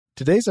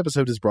Today's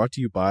episode is brought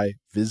to you by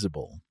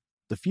Visible.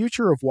 The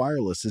future of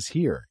wireless is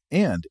here,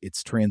 and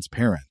it's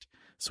transparent.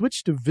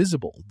 Switch to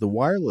Visible, the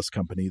wireless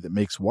company that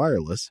makes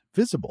wireless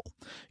visible.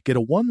 Get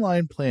a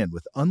one-line plan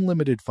with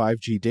unlimited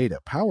 5G data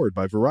powered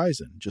by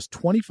Verizon, just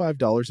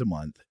 $25 a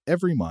month,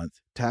 every month,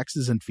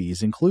 taxes and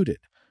fees included.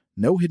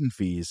 No hidden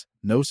fees,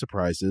 no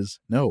surprises,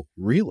 no,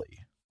 really.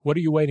 What are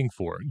you waiting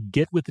for?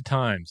 Get with the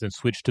times and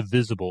switch to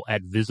Visible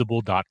at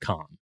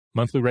Visible.com.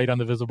 Monthly rate on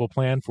the Visible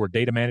plan for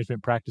data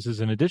management practices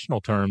and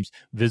additional terms,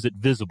 visit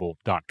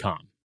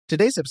Visible.com.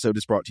 Today's episode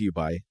is brought to you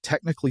by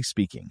Technically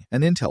Speaking, an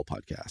Intel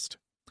podcast.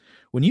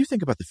 When you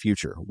think about the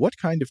future, what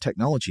kind of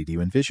technology do you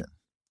envision?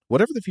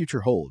 Whatever the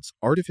future holds,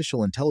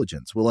 artificial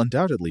intelligence will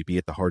undoubtedly be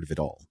at the heart of it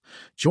all.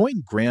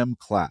 Join Graham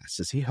Class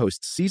as he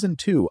hosts Season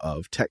 2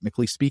 of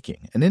Technically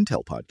Speaking, an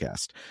Intel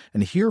podcast,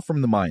 and hear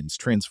from the minds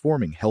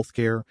transforming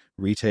healthcare,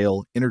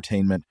 retail,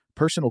 entertainment,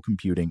 personal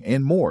computing,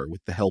 and more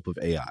with the help of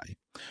AI.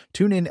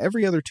 Tune in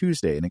every other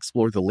Tuesday and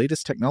explore the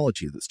latest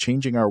technology that's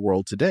changing our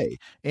world today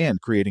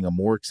and creating a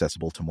more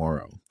accessible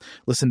tomorrow.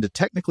 Listen to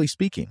Technically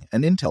Speaking,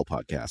 an Intel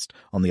podcast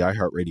on the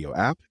iHeartRadio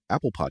app,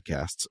 Apple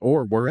Podcasts,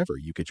 or wherever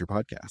you get your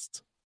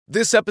podcasts.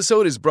 This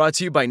episode is brought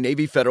to you by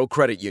Navy Federal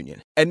Credit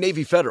Union. At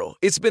Navy Federal,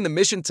 it's been the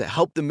mission to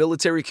help the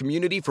military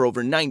community for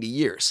over 90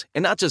 years.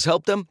 And not just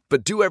help them,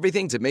 but do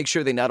everything to make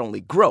sure they not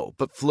only grow,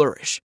 but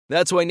flourish.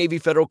 That's why Navy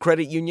Federal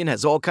Credit Union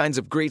has all kinds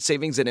of great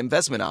savings and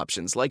investment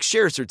options like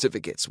share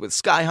certificates with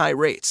sky-high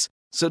rates.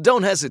 So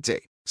don't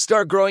hesitate.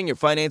 Start growing your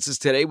finances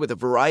today with a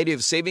variety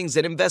of savings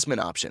and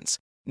investment options.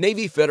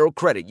 Navy Federal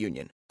Credit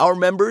Union. Our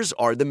members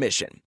are the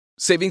mission.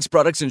 Savings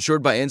products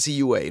insured by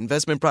NCUA.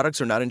 Investment products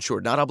are not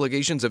insured, not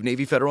obligations of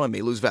Navy Federal and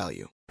may lose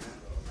value.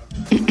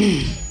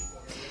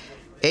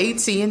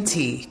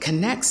 AT&T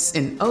connects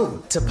an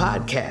ode to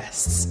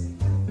podcasts.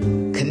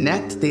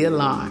 Connect the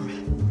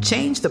alarm.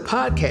 Change the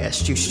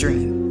podcast you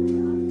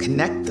stream.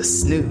 Connect the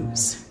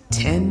snooze.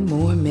 10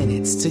 more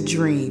minutes to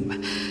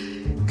dream.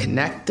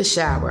 Connect the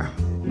shower.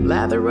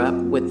 Lather up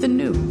with the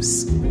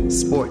news,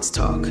 sports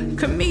talk,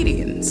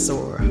 comedians,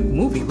 or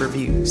movie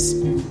reviews.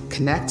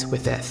 Connect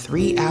with that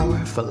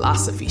 3-hour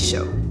philosophy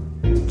show.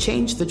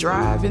 Change the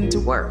drive into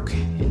work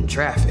in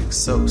traffic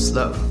so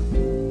slow.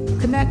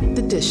 Connect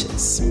the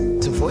dishes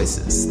to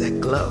voices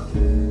that glow.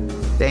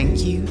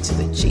 Thank you to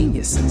the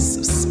geniuses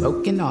of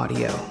spoken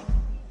audio.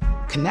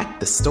 Connect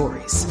the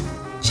stories.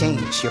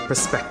 Change your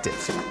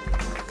perspective.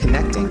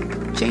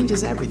 Connecting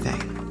changes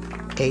everything.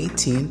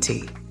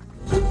 AT&T.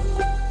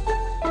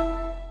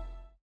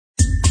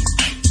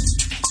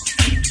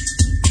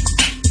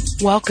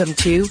 Welcome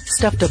to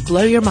Stuff to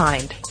Blow Your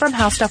Mind from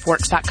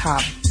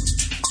HowStuffWorks.com.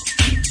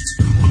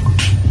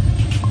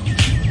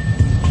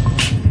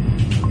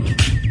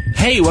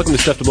 Hey, welcome to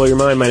Stuff to Blow Your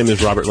Mind. My name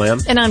is Robert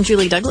Lamb. And I'm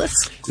Julie Douglas.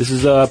 This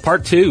is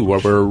part 2, where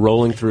we're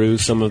rolling through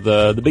some of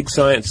the big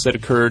science that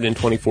occurred in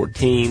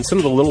 2014, some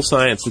of the little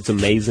science that's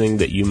amazing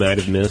that you might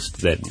have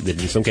missed, that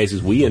in some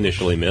cases we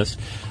initially missed.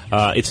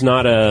 It's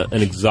not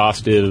an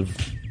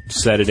exhaustive,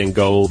 set it in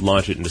gold,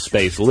 launch it into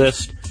space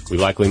list. We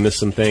likely missed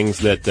some things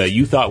that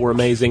you thought were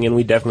amazing, and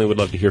we definitely would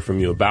love to hear from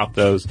you about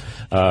those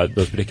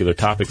particular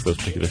topics, those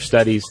particular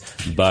studies.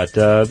 But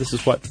this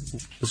is what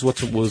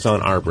was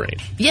on our brain.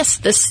 Yes,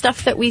 the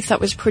stuff that we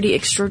thought was pretty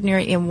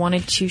extraordinary and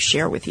wanted to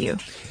share with you.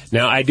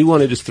 Now, I do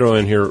want to just throw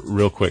in here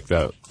real quick,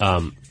 though,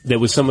 that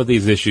with some of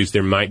these issues,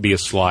 there might be a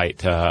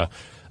slight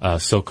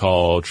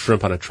so-called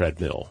shrimp on a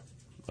treadmill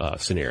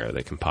scenario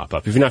that can pop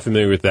up. If you're not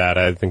familiar with that,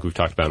 I think we've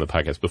talked about it on the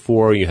podcast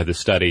before. You had this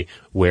study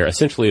where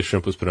essentially a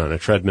shrimp was put on a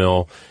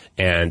treadmill,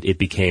 and it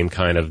became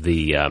kind of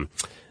the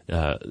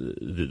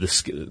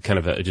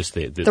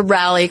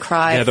rally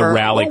cry. Yeah, the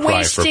rally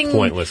cry for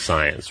pointless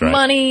science, right?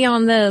 Money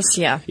on this,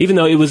 yeah. Even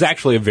though it was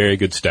actually a very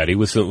good study,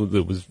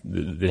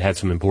 that had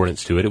some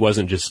importance to it. It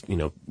wasn't just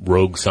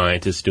rogue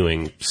scientists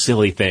doing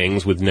silly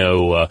things with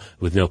no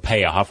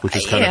payoff, which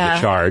is kind of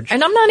the charge.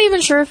 And I'm not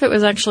even sure if it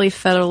was actually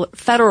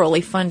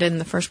federally funded in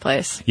the first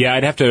place. Yeah,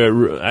 I'd have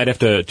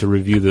to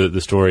review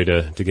the story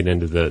to get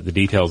into the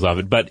details of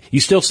it. But you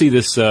still see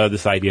this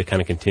idea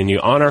kind of continue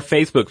on our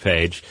Facebook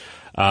page.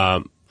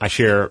 I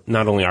share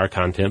not only our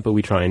content, but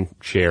we try and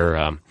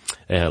share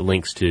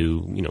links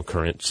to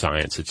current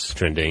science that's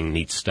trending,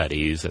 neat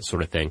studies, that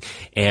sort of thing.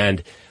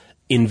 And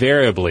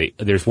invariably,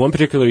 there's one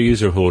particular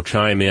user who will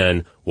chime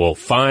in.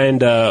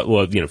 Find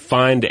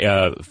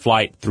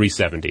flight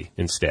 370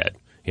 instead.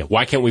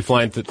 Why can't we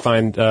find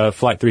flight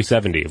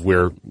 370 if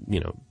we're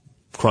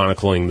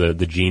chronicling the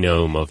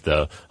genome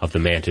of the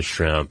mantis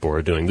shrimp,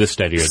 or doing this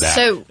study or that.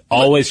 So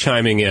always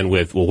chiming in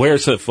with,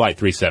 where's flight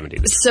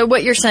 370? So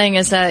what you're saying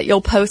is that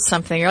you'll post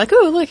something, you're like,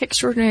 oh, look,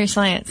 extraordinary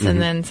science, mm-hmm.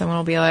 and then someone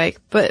will be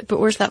like, but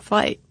where's that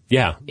flight?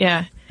 Yeah.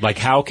 Yeah. Like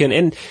how can,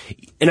 and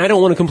I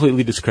don't want to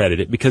completely discredit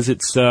it, because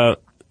it's, on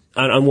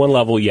one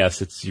level,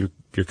 yes, it's,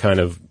 you're kind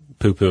of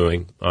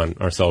poo-pooing on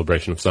our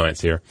celebration of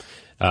science here,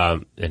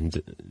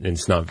 and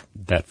it's not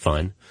that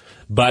fun.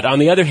 But on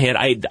the other hand,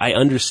 I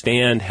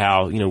understand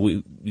how,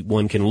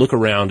 one can look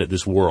around at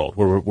this world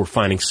where we're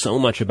finding so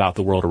much about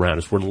the world around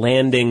us. We're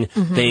landing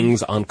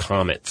things on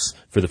comets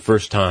for the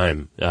first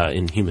time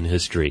in human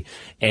history,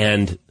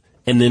 and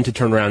then to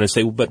turn around and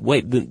say, well, but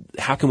wait,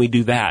 how can we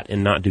do that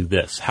and not do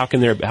this? How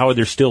are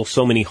there still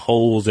so many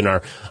holes in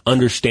our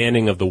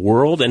understanding of the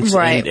world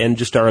and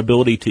just our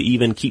ability to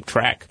even keep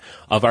track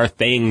of our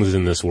things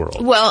in this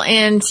world? Well,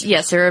 and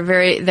yes,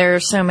 there are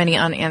so many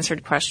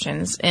unanswered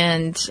questions,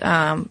 and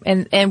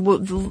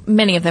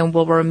many of them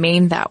will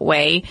remain that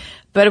way.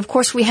 But of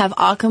course, we have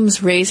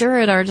Occam's razor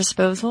at our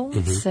disposal,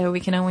 so we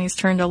can always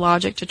turn to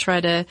logic to try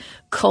to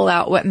cull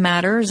out what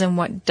matters and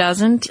what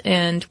doesn't,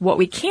 and what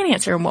we can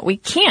answer and what we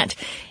can't.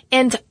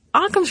 And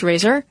Occam's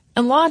razor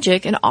and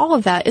logic and all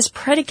of that is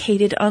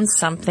predicated on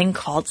something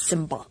called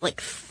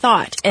symbolic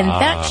thought. And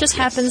that just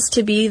happens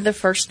to be the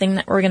first thing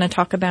that we're going to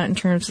talk about in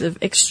terms of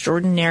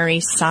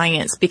extraordinary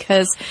science,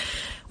 because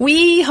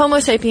we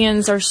Homo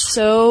sapiens are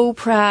so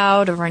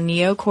proud of our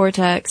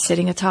neocortex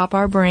sitting atop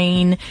our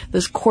brain,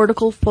 those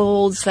cortical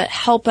folds that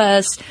help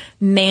us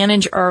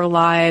manage our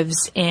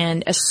lives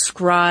and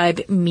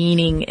ascribe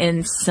meaning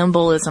and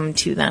symbolism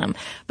to them.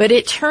 But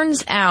it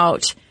turns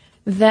out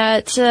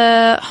that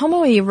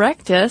Homo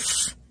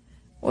erectus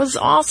was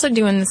also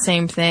doing the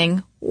same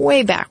thing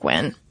way back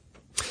when.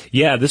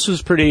 Yeah, this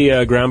was pretty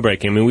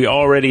groundbreaking. I mean, we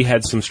already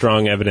had some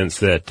strong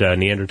evidence that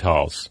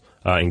Neanderthals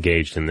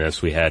engaged in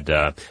this. We had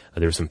there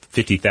were some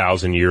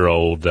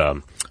 50,000-year-old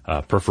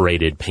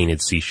perforated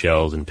painted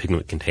seashells and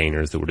pigment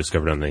containers that were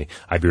discovered on the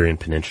Iberian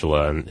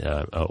Peninsula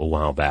a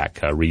while back,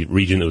 a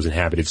region that was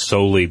inhabited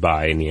solely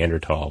by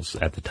Neanderthals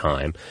at the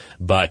time.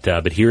 But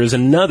here is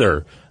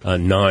another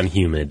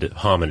non-human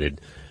hominid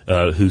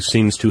who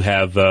seems to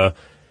have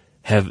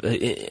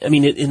I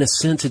mean, in a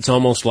sense, it's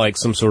almost like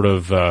some sort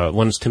of,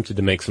 one's tempted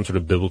to make some sort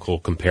of biblical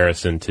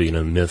comparison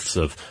to, myths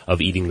of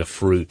eating the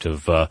fruit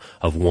of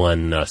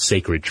one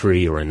sacred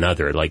tree or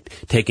another, like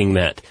taking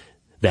that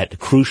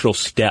crucial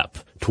step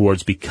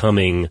towards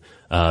becoming,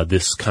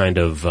 this kind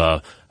of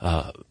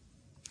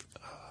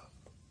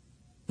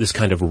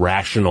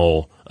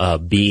rational,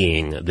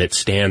 being that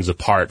stands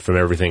apart from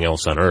everything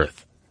else on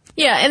earth.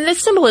 Yeah, and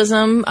this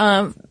symbolism,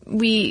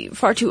 we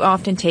far too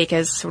often take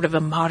as sort of a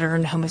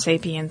modern Homo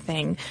sapien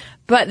thing.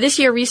 But this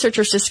year,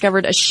 researchers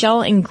discovered a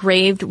shell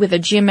engraved with a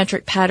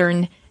geometric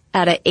pattern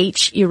at a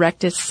H.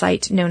 erectus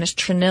site known as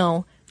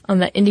Trinil on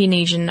the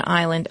Indonesian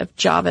island of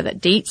Java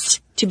that dates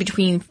to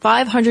between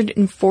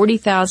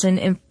 540,000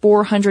 and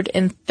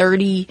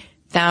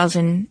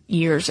 430,000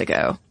 years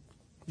ago.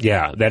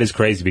 Yeah, that is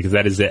crazy because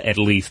that is at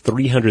least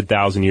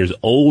 300,000 years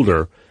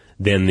older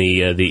than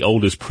the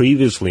oldest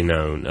previously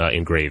known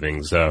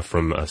engravings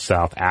from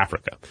South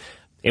Africa.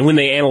 And when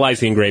they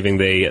analyzed the engraving,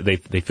 they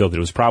feel that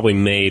it was probably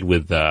made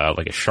with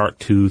like a shark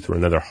tooth or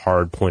another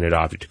hard pointed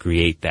object to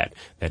create that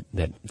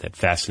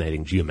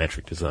fascinating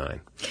geometric design.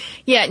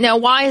 Yeah. Now,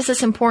 why is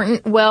this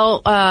important?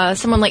 Well,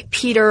 someone like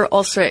Peter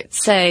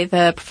Olstratz,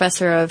 the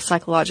professor of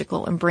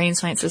psychological and brain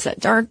sciences at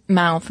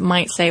Dartmouth,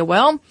 might say,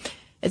 well,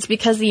 it's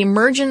because the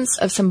emergence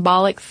of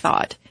symbolic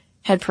thought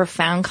had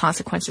profound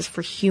consequences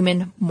for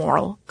human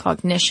moral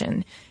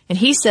cognition. And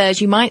he says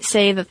you might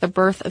say that the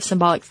birth of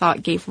symbolic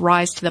thought gave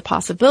rise to the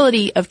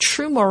possibility of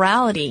true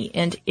morality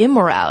and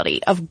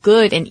immorality, of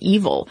good and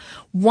evil.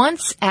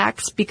 Once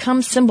acts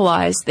become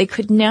symbolized, they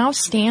could now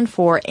stand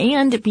for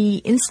and be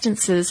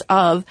instances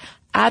of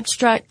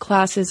abstract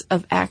classes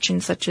of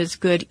action such as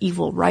good,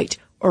 evil, right,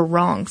 or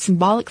wrong.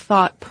 Symbolic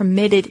thought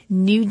permitted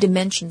new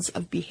dimensions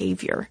of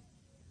behavior.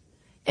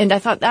 And I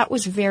thought that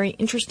was very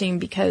interesting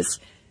because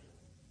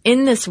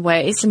in this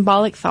way,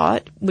 symbolic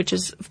thought, which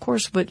is, of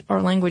course, what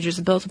our language is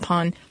built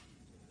upon,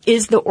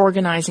 is the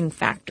organizing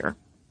factor.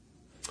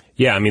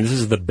 Yeah, I mean, this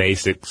is the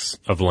basics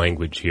of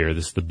language here.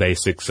 This is the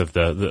basics of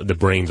the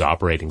brain's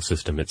operating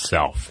system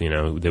itself,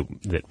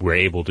 that we're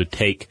able to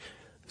take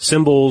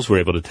symbols, we're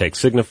able to take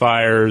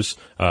signifiers,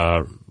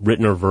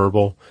 written or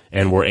verbal,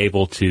 and we're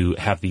able to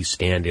have these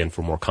stand in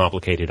for more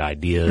complicated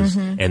ideas,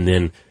 and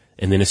then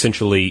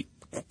essentially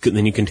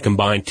then you can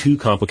combine two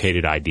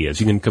complicated ideas.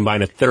 You can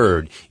combine a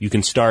third. You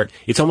can start.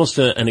 It's almost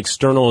an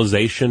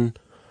externalization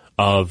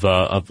of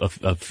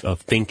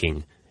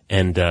thinking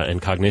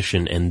and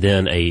cognition, and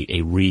then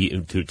to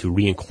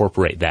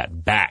reincorporate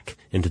that back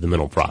into the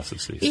mental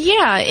processes.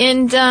 Yeah,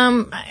 and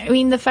I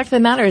mean the fact of the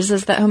matter is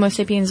that Homo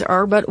sapiens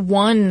are but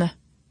one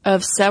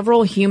of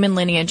several human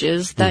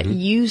lineages that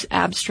use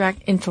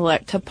abstract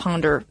intellect to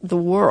ponder the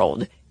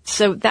world.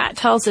 So that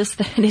tells us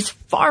that it's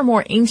far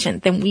more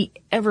ancient than we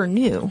ever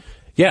knew.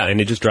 Yeah,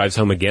 and it just drives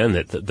home again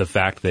that the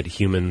fact that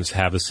humans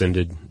have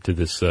ascended to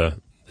this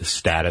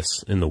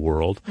status in the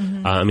world.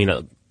 I mean,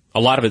 a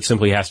lot of it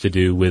simply has to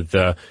do with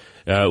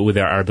with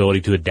our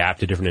ability to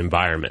adapt to different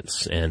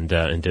environments, and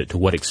to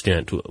what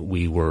extent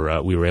we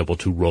were able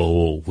to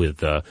roll with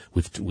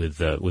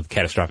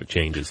catastrophic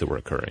changes that were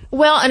occurring.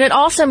 Well, and it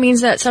also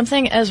means that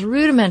something as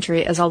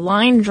rudimentary as a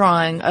line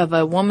drawing of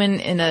a woman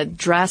in a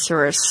dress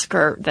or a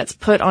skirt that's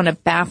put on a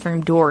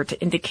bathroom door to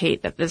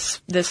indicate that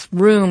this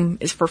room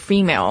is for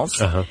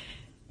females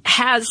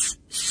has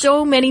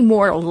so many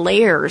more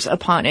layers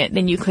upon it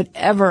than you could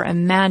ever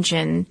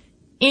imagine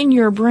in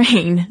your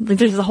brain.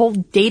 There's a whole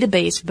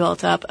database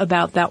built up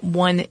about that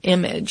one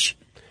image,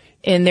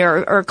 and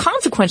there are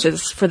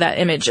consequences for that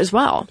image as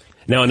well.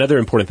 Now, another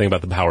important thing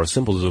about the power of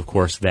symbols is, of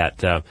course,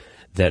 that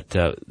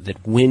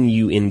when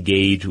you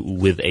engage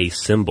with a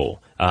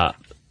symbol,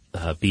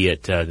 be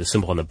it the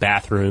symbol in the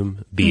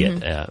bathroom, be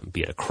it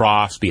a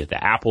cross, be it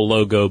the Apple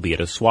logo, be it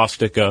a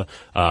swastika,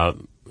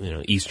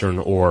 Eastern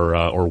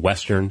or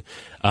Western,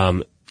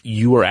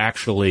 you are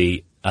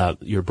actually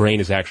your brain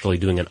is actually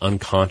doing an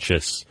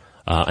unconscious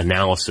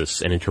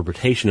analysis and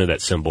interpretation of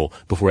that symbol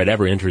before it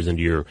ever enters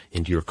into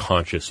your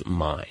conscious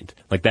mind.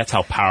 Like, that's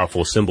how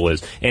powerful a symbol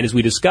is. And as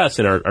we discussed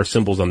in our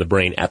Symbols on the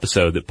Brain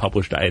episode that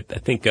published, I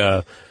think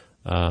a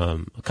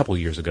couple of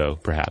years ago,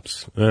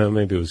 perhaps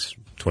maybe it was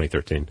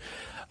 2013.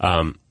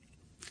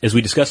 As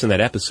we discussed in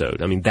that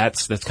episode, I mean,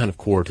 that's kind of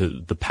core to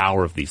the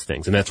power of these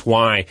things. And that's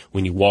why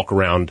when you walk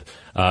around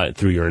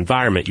through your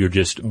environment, you're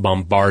just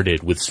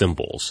bombarded with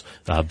symbols,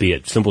 be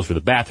it symbols for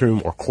the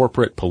bathroom or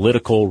corporate,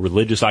 political,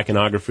 religious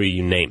iconography,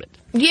 you name it.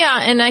 Yeah,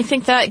 and I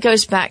think that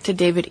goes back to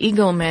David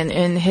Eagleman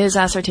and his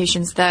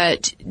assertions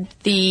that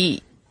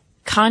the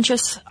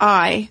conscious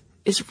eye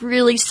is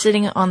really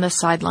sitting on the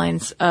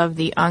sidelines of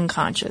the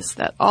unconscious,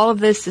 that all of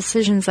those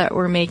decisions that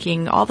we're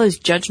making, all those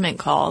judgment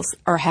calls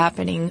are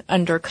happening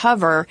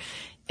undercover,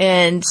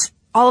 and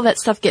all of that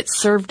stuff gets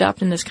served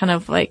up in this kind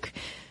of like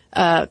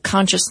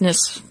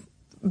consciousness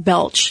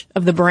belch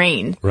of the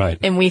brain. Right.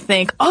 And we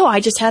think, oh,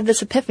 I just had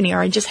this epiphany, or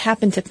I just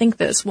happened to think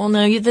this. Well,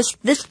 no, this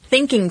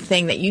thinking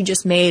thing that you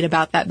just made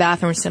about that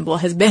bathroom symbol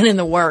has been in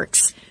the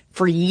works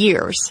for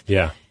years.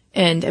 Yeah.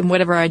 And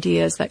whatever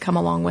ideas that come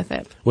along with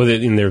it. Well,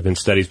 there have been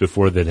studies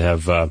before that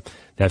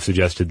have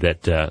suggested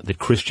that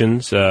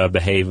Christians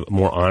behave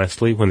more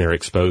honestly when they're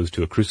exposed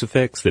to a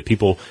crucifix. That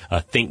people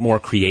think more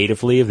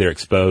creatively if they're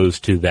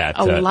exposed to that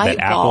Apple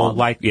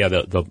light,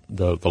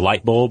 the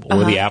light bulb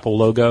or the Apple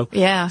logo.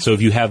 Yeah. So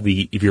if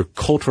you're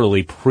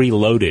culturally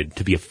preloaded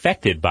to be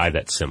affected by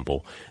that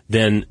symbol,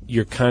 then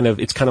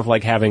it's kind of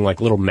like having like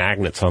little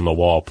magnets on the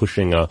wall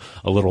pushing a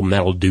little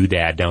metal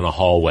doodad down a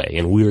hallway,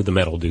 and we're the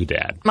metal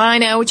doodad. I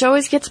know, which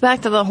always gets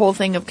back to the whole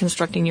thing of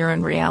constructing your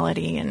own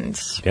reality and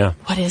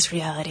what is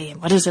reality and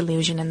what is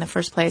illusion in the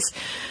first place.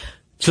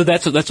 So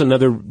that's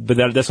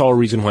all a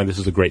reason why this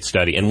is a great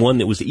study, and one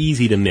that was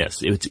easy to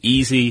miss. It's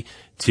easy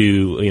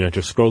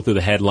to scroll through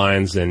the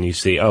headlines and you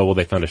see, oh, well,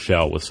 they found a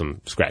shell with some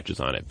scratches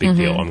on it. Big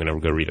deal. I'm going to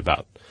go read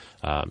about,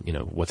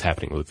 what's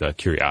happening with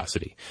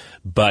Curiosity.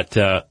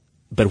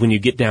 But when you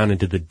get down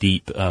into the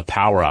deep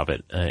power of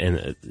it,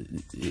 and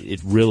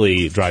it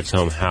really drives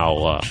home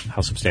how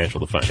substantial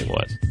the finding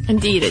was.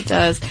 Indeed, it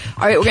does.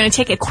 All right, we're going to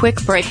take a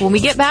quick break. When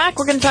we get back,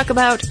 we're going to talk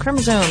about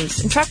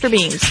chromosomes and tractor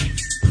beams.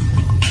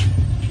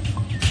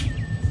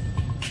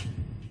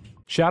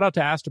 Shout out to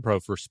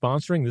Astapro for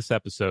sponsoring this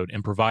episode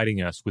and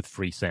providing us with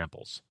free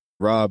samples.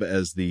 Rob,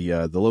 as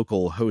the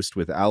local host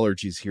with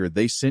allergies here,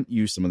 they sent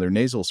you some of their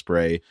nasal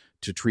spray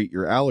to treat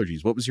your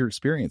allergies. What was your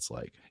experience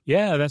like?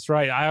 Yeah, that's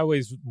right. I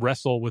always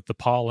wrestle with the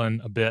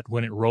pollen a bit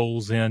when it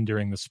rolls in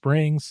during the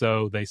spring,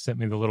 so they sent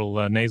me the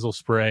little nasal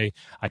spray.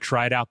 I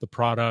tried out the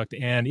product,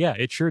 and yeah,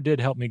 it sure did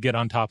help me get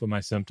on top of my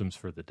symptoms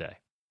for the day.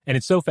 And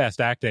it's so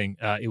fast-acting,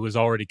 it was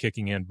already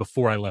kicking in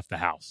before I left the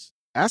house.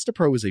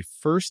 Astapro is a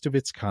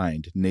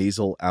first-of-its-kind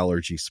nasal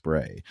allergy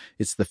spray.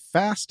 It's the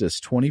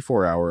fastest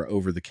 24-hour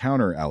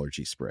over-the-counter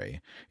allergy spray.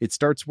 It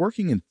starts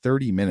working in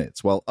 30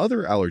 minutes, while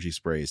other allergy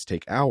sprays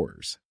take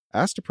hours.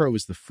 Astapro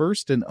is the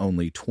first and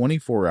only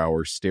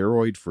 24-hour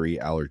steroid-free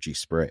allergy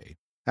spray.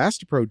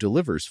 Astapro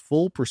delivers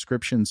full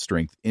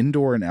prescription-strength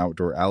indoor and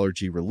outdoor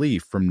allergy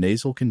relief from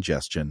nasal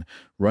congestion,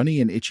 runny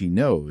and itchy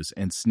nose,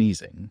 and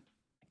sneezing.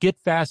 Get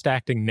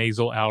fast-acting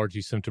nasal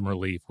allergy symptom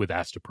relief with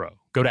Astapro.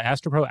 Go to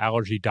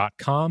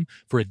astaproallergy.com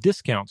for a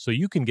discount so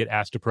you can get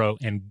Astapro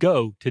and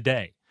go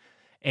today.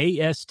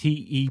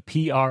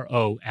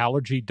 ASTEPRO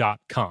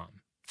allergy.com.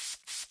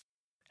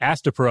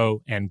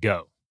 Astapro and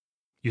go.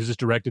 Use as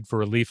directed for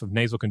relief of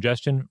nasal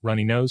congestion,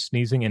 runny nose,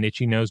 sneezing, and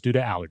itchy nose due to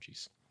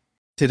allergies.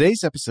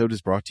 Today's episode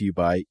is brought to you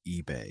by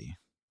eBay.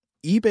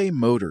 eBay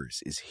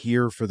Motors is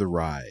here for the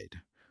ride.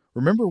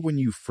 Remember when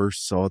you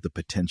first saw the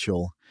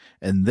potential?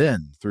 And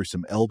then, through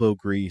some elbow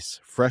grease,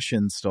 fresh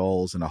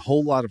installs, and a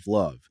whole lot of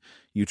love,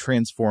 you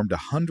transformed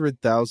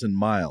 100,000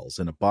 miles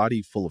and a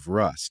body full of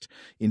rust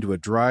into a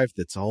drive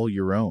that's all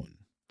your own.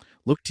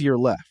 Look to your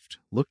left.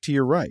 Look to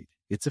your right.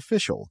 It's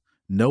official.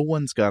 No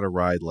one's got a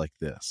ride like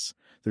this.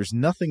 There's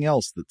nothing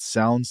else that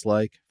sounds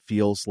like,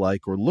 feels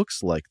like, or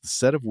looks like the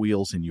set of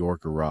wheels in your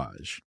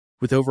garage.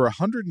 With over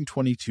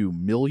 122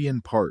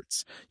 million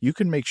parts, you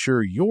can make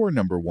sure your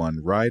number one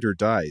ride or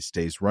die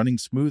stays running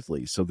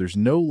smoothly so there's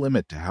no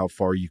limit to how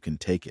far you can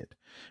take it.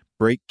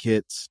 Brake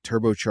kits,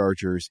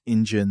 turbochargers,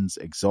 engines,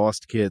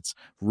 exhaust kits,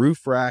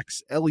 roof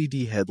racks,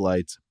 LED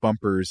headlights,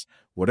 bumpers,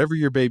 whatever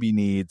your baby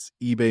needs,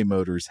 eBay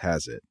Motors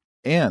has it.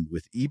 And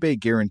with eBay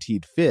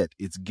Guaranteed Fit,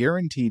 it's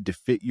guaranteed to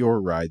fit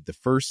your ride the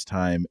first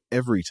time,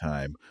 every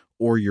time,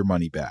 or your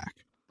money back.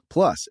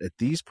 Plus, at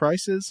these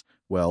prices,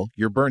 well,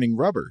 you're burning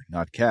rubber,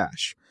 not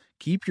cash.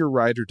 Keep your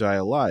ride or die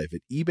alive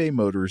at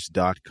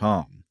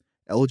ebaymotors.com.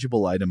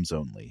 Eligible items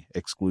only.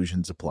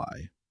 Exclusions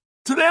apply.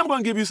 Today I'm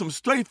going to give you some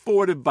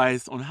straightforward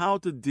advice on how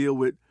to deal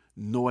with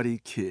naughty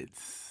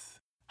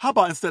kids. How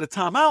about instead of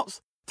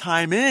timeouts,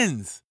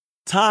 time-ins?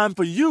 Time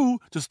for you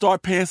to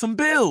start paying some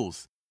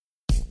bills.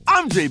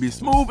 I'm JB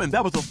Smoove, and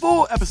that was a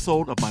full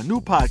episode of my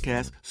new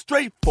podcast,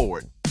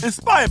 Straightforward,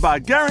 inspired by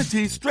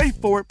guaranteed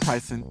straightforward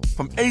pricing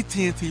from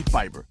AT&T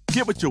Fiber.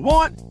 Get what you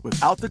want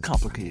without the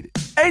complicated.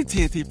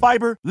 AT&T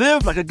Fiber,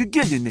 live like a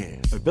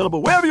gigillionaire.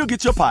 Available wherever you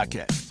get your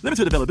podcasts.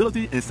 Limited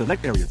availability in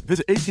select areas.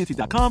 Visit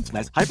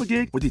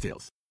AT&T.com/hypergig for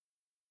details.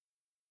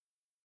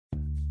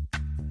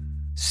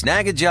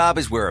 Snag a Job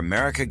is where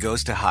America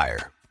goes to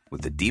hire,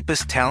 with the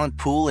deepest talent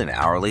pool in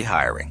hourly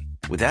hiring.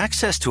 With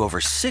access to over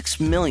 6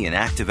 million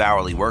active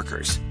hourly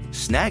workers,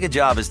 Snag a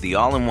Job is the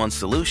all-in-one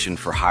solution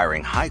for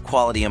hiring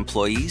high-quality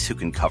employees who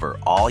can cover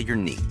all your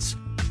needs.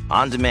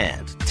 On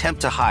demand, temp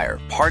to hire,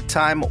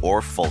 part-time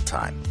or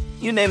full-time.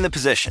 You name the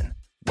position.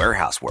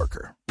 Warehouse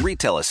worker,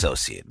 retail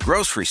associate,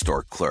 grocery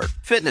store clerk,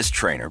 fitness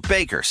trainer,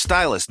 baker,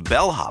 stylist,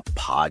 bellhop,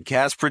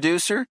 podcast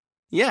producer.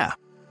 Yeah,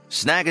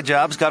 Snag a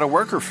Job's got a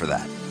worker for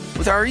that.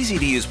 With our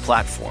easy-to-use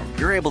platform,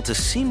 you're able to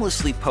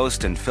seamlessly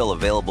post and fill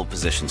available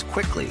positions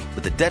quickly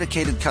with a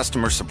dedicated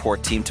customer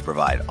support team to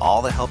provide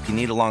all the help you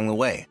need along the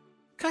way.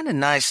 Kind of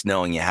nice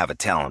knowing you have a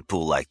talent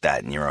pool like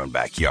that in your own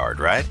backyard,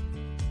 right?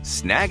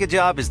 Snag a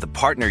Job is the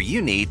partner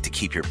you need to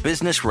keep your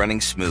business running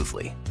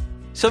smoothly.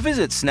 So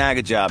visit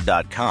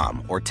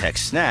snagajob.com or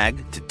text SNAG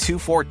to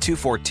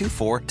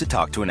 242424 to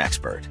talk to an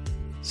expert.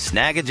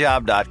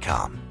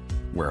 Snagajob.com,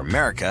 where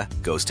America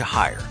goes to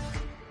hire.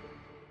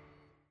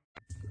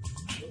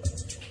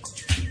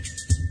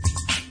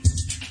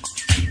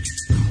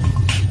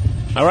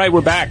 All right,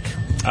 we're back.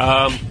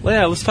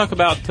 Let's talk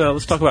about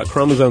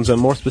chromosomes,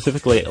 and more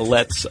specifically,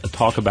 let's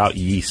talk about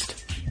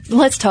yeast.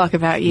 Let's talk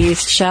about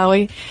yeast, shall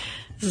we?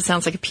 This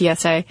sounds like a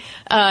PSA.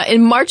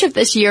 In March of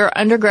this year,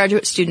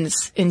 undergraduate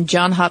students in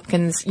Johns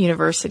Hopkins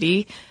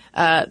University,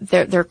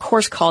 their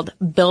course called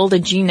Build a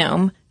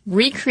Genome,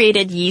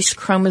 recreated yeast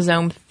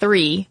chromosome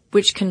 3,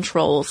 which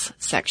controls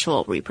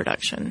sexual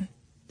reproduction.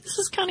 This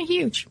is kind of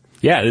huge.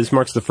 Yeah, this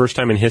marks the first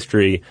time in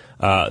history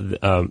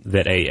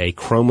that a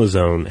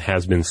chromosome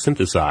has been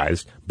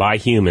synthesized by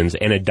humans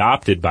and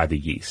adopted by the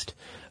yeast.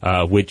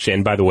 Which,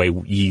 and by the way,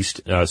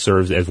 yeast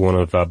serves as one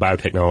of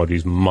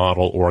biotechnology's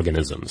model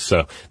organisms.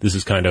 So this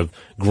is kind of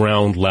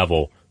ground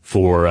level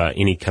for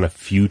any kind of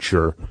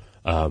future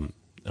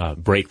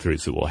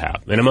breakthroughs that we'll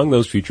have. And among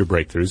those future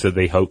breakthroughs, that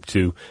they hope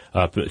to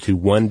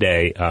one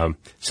day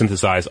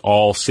synthesize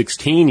all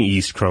 16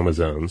 yeast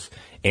chromosomes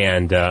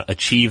and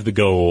achieve the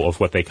goal of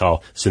what they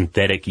call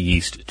synthetic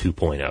yeast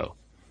 2.0.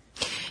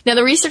 Now,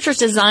 the researchers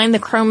designed the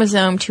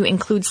chromosome to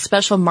include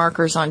special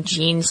markers on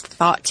genes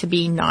thought to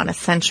be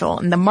non-essential.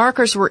 And the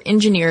markers were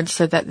engineered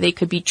so that they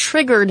could be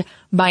triggered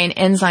by an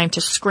enzyme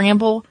to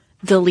scramble,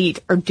 delete,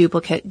 or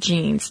duplicate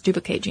genes.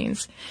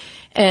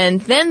 And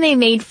then they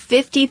made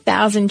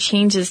 50,000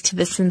 changes to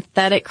the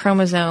synthetic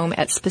chromosome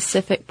at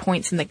specific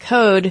points in the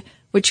code,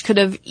 which could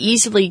have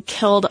easily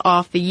killed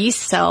off the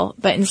yeast cell.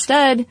 But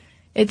instead,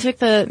 it took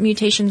the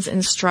mutations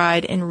in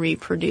stride and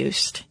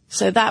reproduced.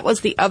 So that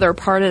was the other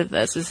part of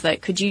this, is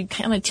that could you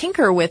kind of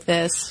tinker with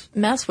this,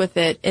 mess with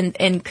it,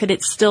 and could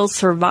it still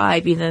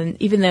survive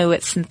even though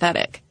it's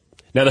synthetic?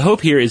 Now, the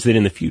hope here is that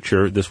in the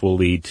future, this will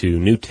lead to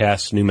new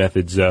tests, new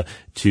methods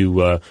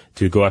to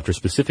go after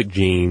specific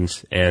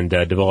genes and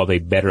develop a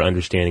better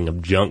understanding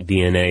of junk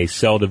DNA,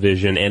 cell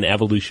division, and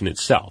evolution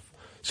itself.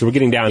 So we're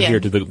getting down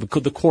here to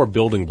the core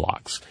building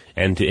blocks,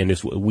 and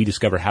we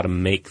discover how to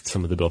make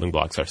some of the building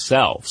blocks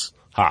ourselves.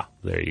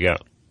 There you go.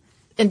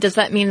 And does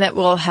that mean that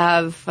we'll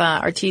have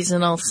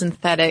artisanal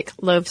synthetic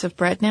loaves of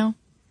bread now?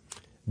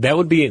 That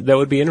would be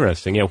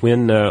interesting. Yeah.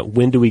 When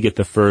do we get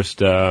the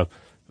first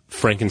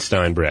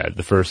Frankenstein bread?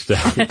 The first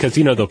because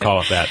they'll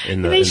call it that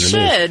in the news.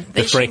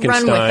 The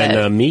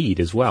Frankenstein mead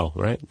as well,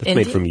 right? That's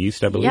Indeed. Made from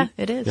yeast, I believe. Yeah,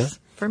 it is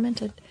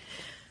fermented.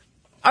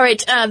 All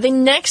right. The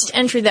next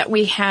entry that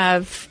we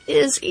have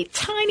is a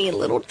tiny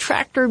little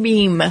tractor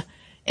beam.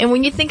 And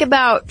when you think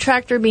about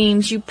tractor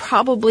beams, you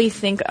probably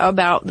think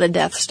about the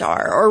Death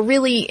Star, or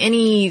really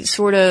any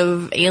sort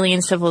of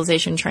alien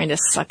civilization trying to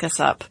suck us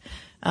up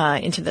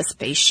into the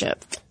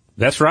spaceship.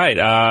 That's right.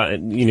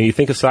 You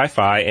think of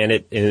sci-fi, and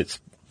it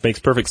makes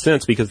perfect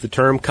sense because the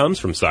term comes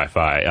from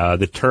sci-fi.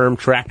 The term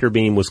tractor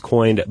beam was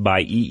coined by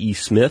E.E.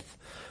 Smith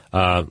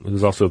He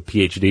was also a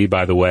PhD,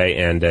 by the way,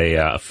 and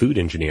a food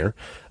engineer.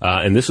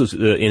 And this was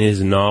in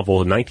his novel,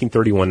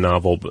 1931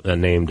 novel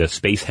named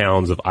Space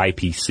Hounds of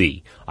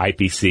IPC.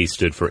 IPC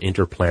stood for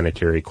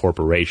Interplanetary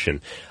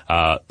Corporation.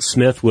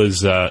 Smith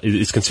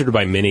is considered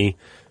by many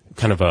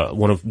kind of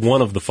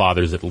one of the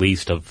fathers, at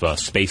least, of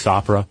space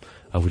opera.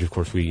 Which of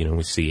course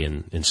we see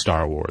in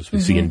Star Wars, we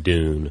see in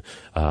Dune,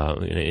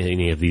 in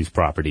any of these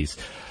properties.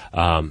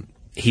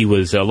 He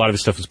was, a lot of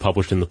his stuff was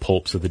published in the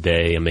pulps of the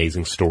day,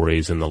 Amazing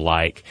Stories and the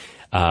like.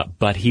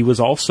 But he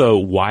was also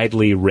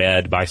widely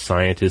read by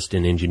scientists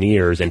and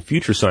engineers and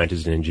future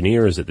scientists and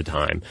engineers at the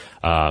time,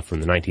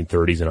 from the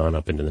 1930s and on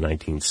up into the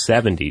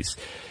 1970s.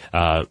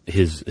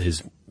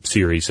 His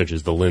series, such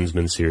as the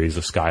Lensman series,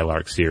 the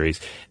Skylark series.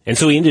 And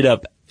so he ended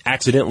up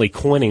accidentally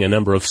coining a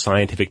number of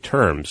scientific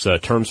terms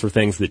for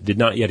things that did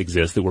not yet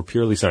exist, that were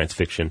purely science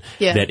fiction,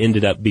 that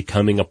ended up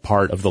becoming a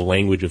part of the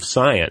language of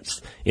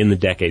science in the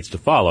decades to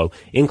follow,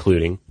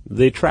 including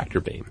the tractor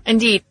beam.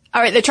 Indeed.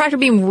 All right, the tractor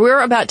beam we're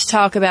about to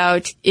talk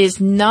about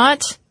is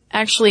not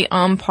actually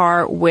on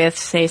par with,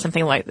 say,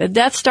 something like the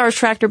Death Star's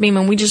tractor beam,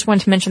 and we just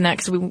want to mention that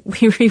because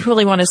we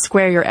really want to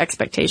square your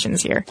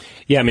expectations here.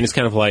 Yeah, I mean, it's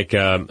kind of like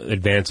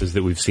advances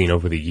that we've seen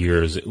over the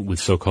years with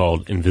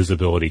so-called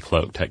invisibility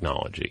cloak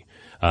technology.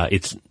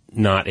 It's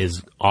not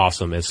as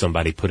awesome as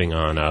somebody putting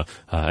on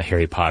a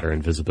Harry Potter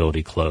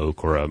invisibility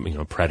cloak or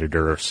a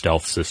Predator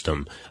stealth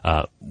system.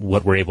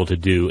 What we're able to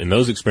do in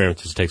those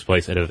experiments takes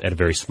place at a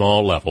very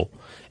small level,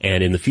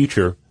 and in the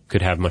future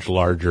could have much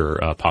larger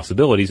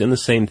possibilities. And the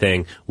same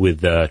thing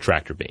with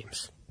tractor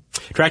beams.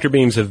 Tractor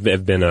beams have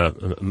been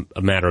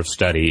a matter of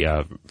study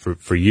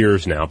for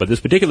years now, but this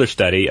particular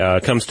study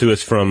comes to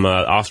us from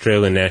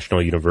Australian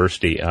National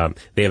University.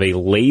 They have a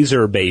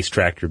laser-based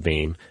tractor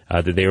beam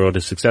that they were able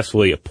to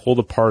successfully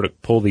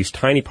pull these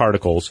tiny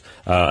particles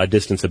a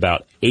distance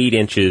about 8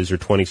 inches or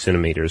 20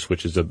 centimeters,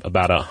 which is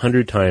about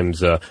 100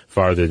 times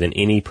farther than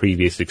any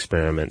previous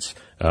experiments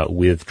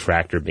with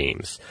tractor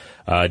beams.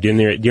 During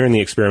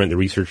the experiment, the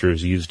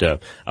researchers used a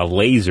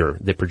laser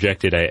that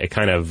projected a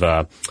kind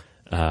of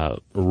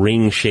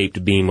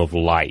ring-shaped beam of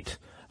light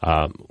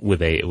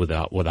with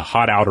a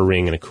hot outer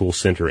ring and a cool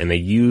center, and they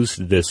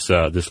used this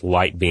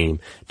light beam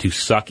to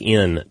suck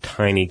in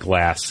tiny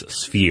glass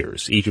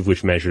spheres, each of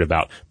which measured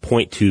about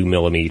 0.2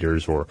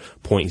 millimeters or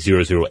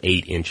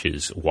 0.008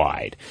 inches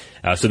wide.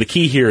 So the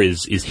key here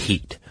is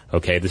heat.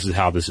 Okay, this is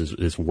how this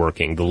is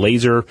working. The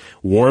laser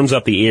warms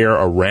up the air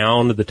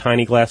around the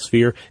tiny glass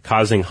sphere,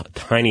 causing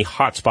tiny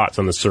hot spots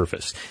on the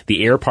surface.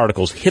 The air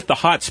particles hit the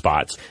hot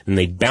spots, and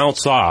they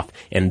bounce off,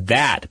 and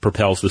that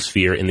propels the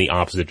sphere in the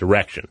opposite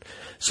direction.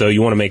 So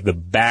you want to make the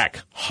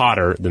back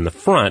hotter than the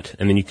front,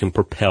 and then you can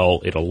propel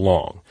it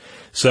along.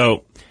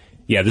 So,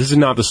 yeah, this is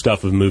not the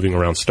stuff of moving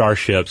around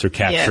starships or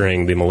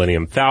capturing the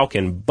Millennium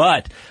Falcon,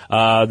 but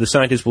the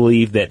scientists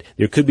believe that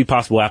there could be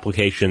possible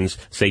applications,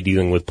 say,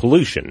 dealing with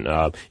pollution.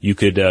 You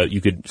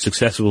could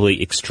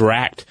successfully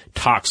extract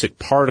toxic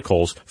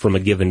particles from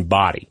a given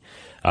body.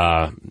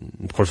 Of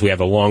course, we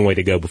have a long way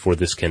to go before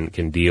this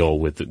can deal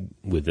with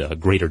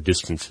greater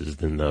distances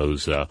than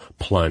those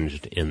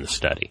plunged in the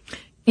study.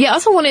 Yeah, I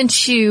also wanted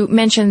to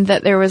mention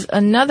that there was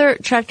another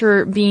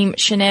tractor beam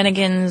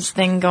shenanigans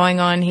thing going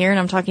on here, and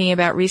I'm talking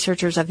about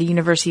researchers at the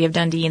University of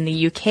Dundee in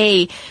the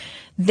UK.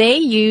 They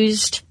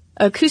used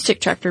acoustic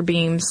tractor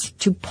beams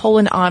to pull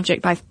an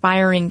object by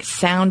firing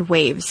sound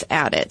waves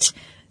at it.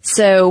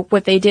 So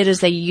what they did is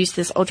they used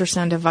this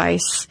ultrasound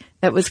device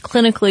that was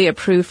clinically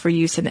approved for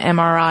use in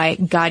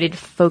MRI, guided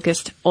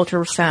focused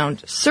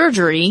ultrasound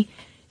surgery,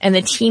 and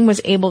the team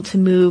was able to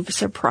move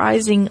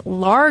surprising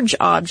large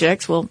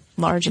objects, well,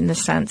 large in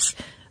this sense,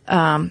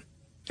 or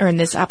in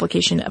this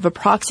application, of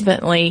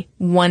approximately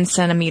 1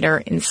 centimeter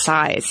in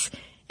size.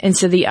 And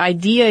so the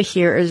idea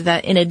here is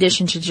that in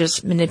addition to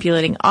just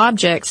manipulating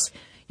objects,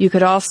 you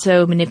could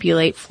also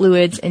manipulate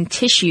fluids and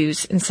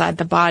tissues inside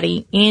the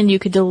body, and you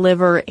could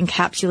deliver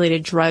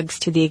encapsulated drugs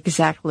to the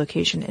exact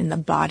location in the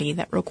body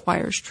that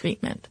requires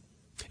treatment.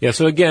 Yeah,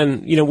 so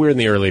again, we're in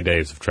the early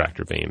days of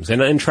tractor beams.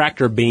 And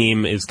tractor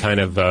beam is kind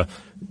of,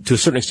 to a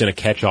certain extent, a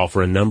catch-all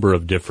for a number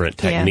of different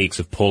techniques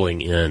of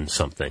pulling in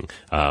something,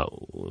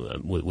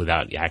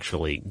 without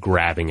actually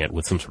grabbing it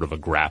with some sort of a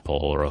grapple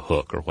or a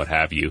hook or what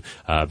have you.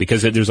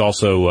 Because there's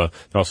also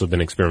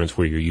been experiments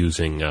where you're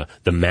using,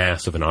 the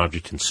mass of an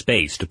object in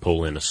space to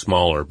pull in a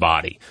smaller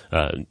body.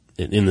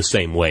 In the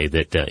same way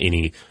that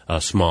any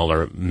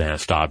smaller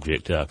massed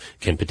object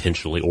can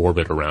potentially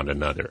orbit around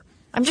another.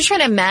 I'm just trying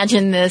to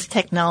imagine this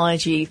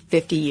technology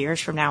 50 years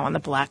from now on the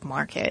black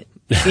market.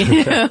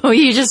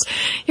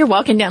 You're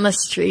walking down the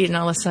street and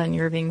all of a sudden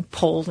you're being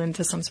pulled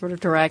into some sort of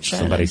direction.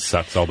 Somebody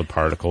sucks all the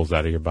particles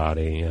out of your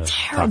body.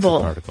 Terrible.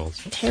 Toxic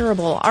particles.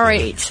 Terrible. All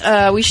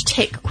right. We should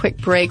take a quick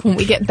break. When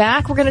we get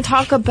back, we're going to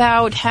talk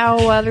about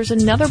how there's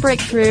another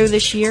breakthrough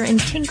this year in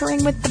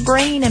tinkering with the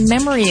brain and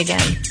memory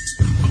again.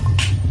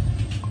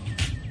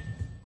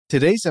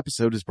 Today's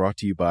episode is brought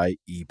to you by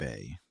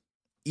eBay.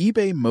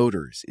 eBay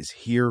Motors is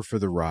here for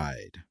the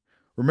ride.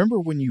 Remember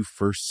when you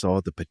first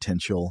saw the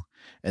potential?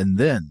 And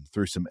then,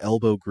 through some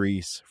elbow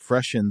grease,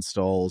 fresh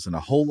installs, and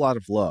a whole lot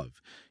of love,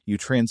 you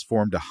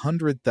transformed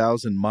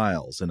 100,000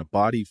 miles and a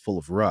body full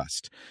of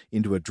rust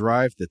into a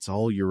drive that's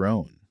all your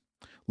own.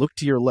 Look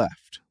to your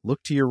left.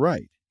 Look to your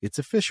right. It's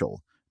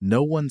official.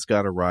 No one's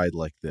got a ride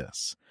like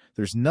this.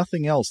 There's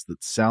nothing else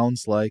that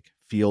sounds like,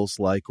 feels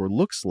like, or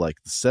looks like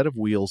the set of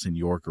wheels in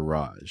your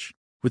garage.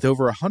 With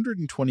over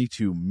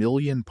 122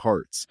 million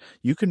parts,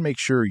 you can make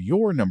sure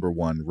your number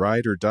one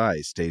ride or die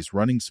stays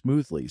running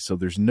smoothly, so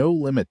there's no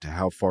limit to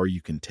how far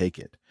you can take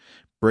it.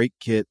 Brake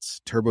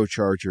kits,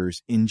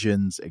 turbochargers,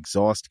 engines,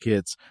 exhaust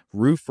kits,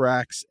 roof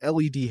racks,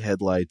 LED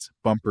headlights,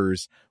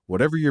 bumpers,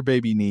 whatever your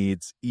baby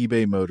needs,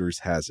 eBay Motors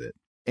has it.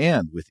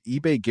 And with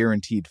eBay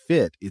Guaranteed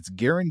Fit, it's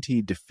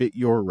guaranteed to fit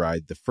your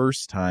ride the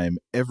first time,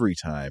 every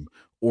time,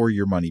 or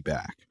your money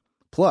back.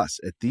 Plus,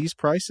 at these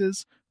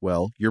prices,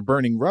 well, you're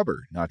burning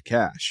rubber, not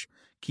cash.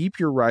 Keep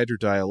your ride or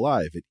die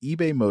alive at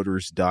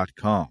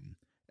ebaymotors.com.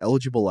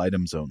 Eligible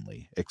items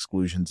only.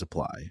 Exclusions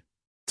apply.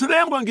 Today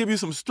I'm going to give you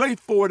some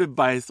straightforward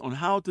advice on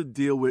how to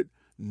deal with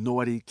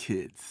naughty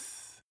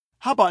kids.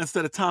 How about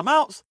instead of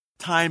timeouts,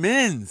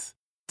 time-ins?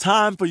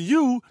 Time for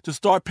you to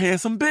start paying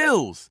some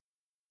bills.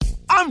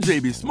 I'm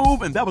JB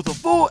Smoove, and that was a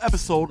full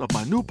episode of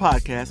my new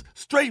podcast,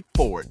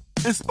 Straightforward,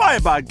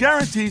 inspired by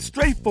guaranteed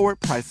straightforward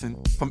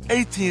pricing from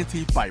AT&T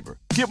Fiber.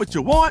 Get what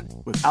you want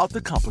without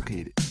the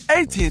complicated.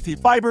 AT&T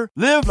Fiber,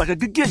 live like a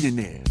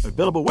gigillionaire.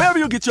 Available wherever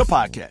you get your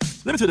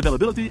podcast. Limited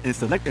availability in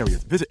select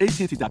areas. Visit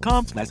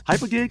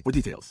AT&T.com/hypergig for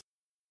details.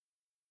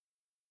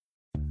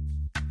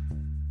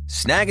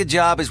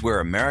 Snag-a-Job is where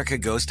America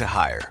goes to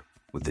hire,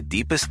 with the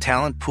deepest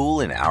talent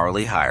pool in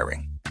hourly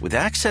hiring. With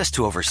access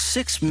to over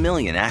 6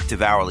 million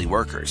active hourly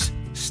workers,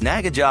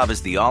 Snag-a-Job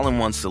is the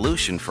all-in-one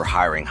solution for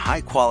hiring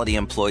high-quality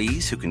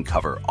employees who can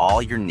cover all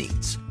your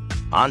needs.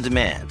 On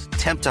demand,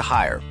 temp to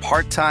hire,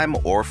 part-time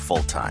or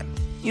full-time.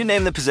 You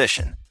name the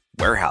position.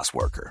 Warehouse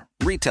worker,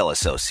 retail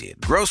associate,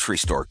 grocery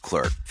store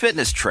clerk,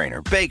 fitness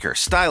trainer, baker,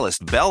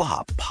 stylist,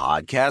 bellhop,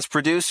 podcast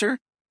producer.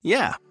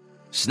 Yeah,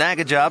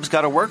 Snag-a-Job's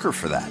got a worker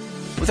for that.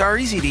 With our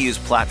easy-to-use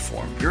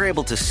platform, you're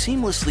able to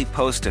seamlessly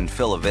post and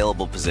fill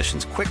available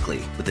positions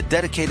quickly with a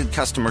dedicated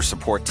customer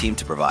support team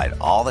to provide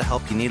all the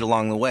help you need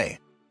along the way.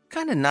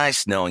 Kind of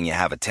nice knowing you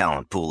have a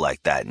talent pool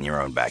like that in your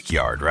own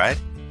backyard,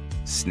 right?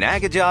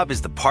 Snag-a-Job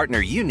is the partner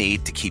you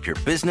need to keep your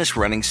business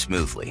running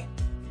smoothly.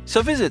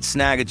 So visit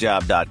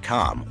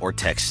snagajob.com or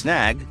text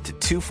snag to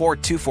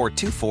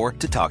 242424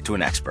 to talk to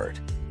an expert.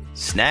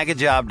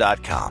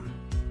 Snagajob.com,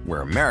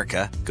 where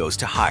America goes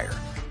to hire.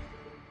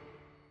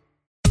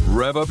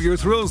 Rev up your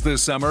thrills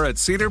this summer at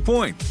Cedar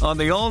Point on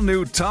the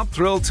all-new Top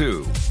Thrill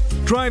 2.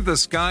 Drive the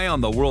sky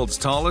on the world's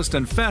tallest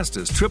and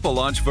fastest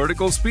triple-launch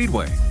vertical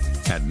speedway.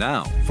 And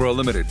now, for a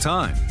limited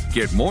time,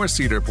 get more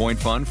Cedar Point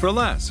fun for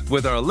less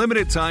with our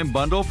limited-time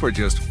bundle for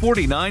just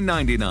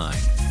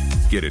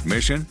 $49.99. Get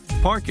admission,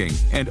 parking,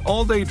 and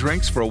all-day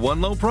drinks for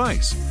one low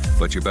price.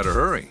 But you better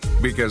hurry,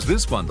 because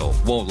this bundle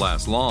won't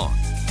last long.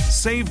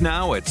 Save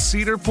now at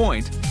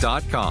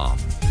cedarpoint.com.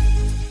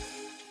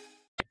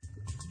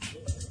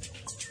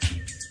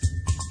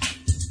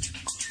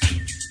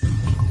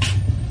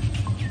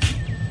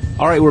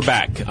 All right, we're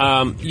back.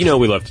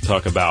 We love to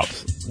talk about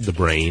the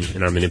brain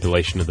and our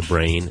manipulation of the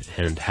brain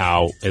and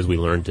how, as we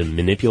learn to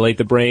manipulate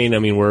the brain,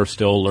 we're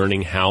still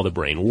learning how the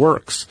brain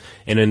works.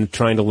 And in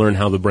trying to learn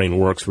how the brain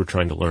works, we're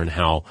trying to learn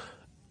how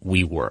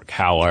we work,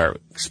 how our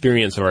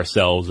experience of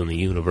ourselves and the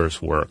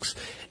universe works.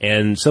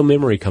 And so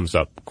memory comes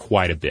up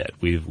quite a bit.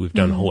 We've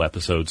done whole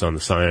episodes on the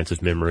science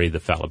of memory, the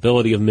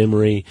fallibility of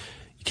memory.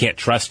 You can't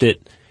trust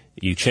it.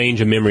 You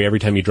change a memory every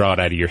time you draw it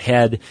out of your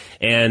head.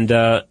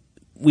 And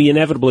we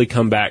inevitably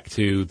come back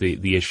to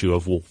the issue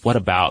of, well, what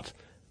about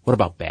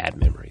bad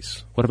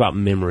memories? What about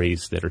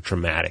memories that are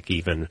traumatic,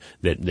 even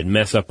that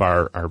mess up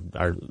our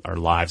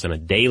lives on a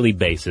daily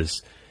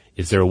basis?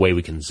 Is there a way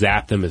we can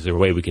zap them? Is there a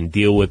way we can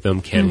deal with them?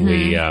 Can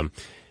we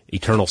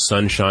eternal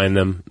sunshine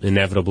them?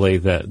 Inevitably,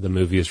 the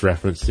movie is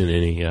referenced in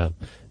any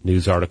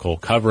news article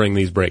covering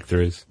these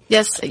breakthroughs.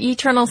 Yes,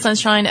 eternal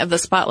sunshine of the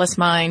spotless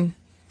mind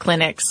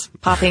clinics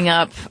popping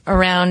up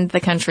around the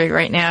country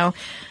right now.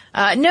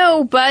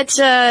 No, but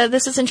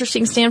this is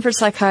interesting. Stanford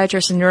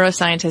psychiatrist and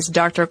neuroscientist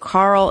Dr.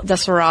 Carl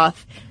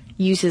Deseroth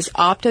uses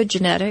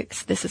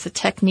optogenetics. This is a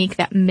technique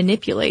that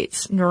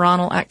manipulates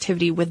neuronal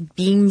activity with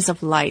beams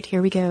of light.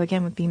 Here we go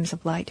again with beams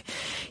of light.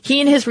 He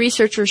and his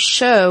researchers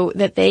show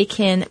that they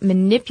can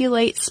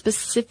manipulate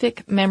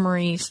specific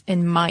memories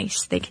in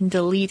mice. They can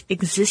delete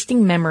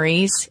existing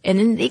memories, and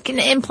then they can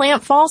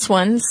implant false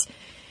ones.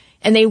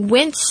 And they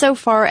went so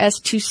far as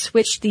to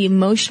switch the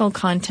emotional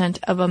content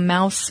of a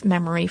mouse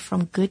memory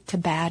from good to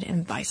bad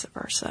and vice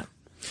versa.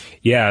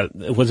 Yeah,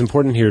 what's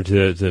important here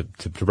to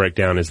break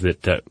down is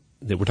that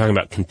we're talking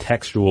about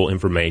contextual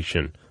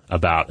information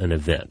about an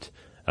event,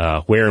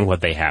 where and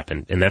what they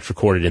happened, and that's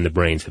recorded in the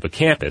brain's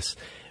hippocampus,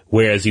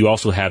 whereas you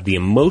also have the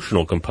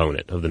emotional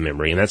component of the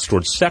memory, and that's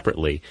stored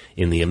separately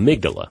in the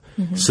amygdala.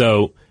 Mm-hmm.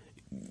 So,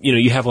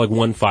 you have like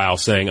one file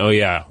saying, oh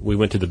yeah, we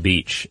went to the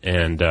beach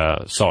and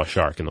saw a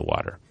shark in the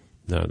water.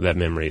 that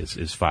memory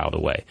is filed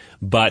away.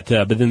 But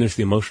then there's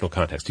the emotional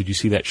context. Did you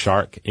see that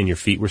shark in your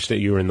feet?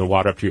 You were in the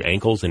water up to your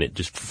ankles and it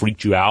just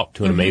freaked you out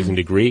to an amazing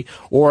degree?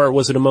 Or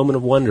was it a moment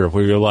of wonder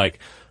where you're like,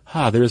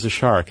 there's a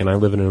shark and I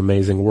live in an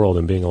amazing world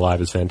and being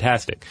alive is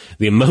fantastic?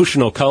 The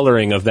emotional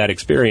coloring of that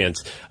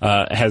experience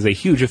has a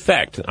huge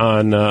effect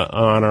on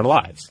our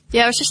lives.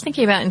 Yeah, I was just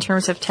thinking about in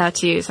terms of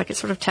tattoos, like it's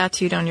sort of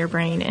tattooed on your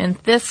brain. And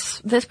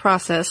this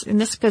process, and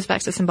this goes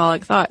back to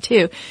symbolic thought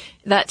too,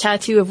 that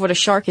tattoo of what a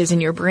shark is in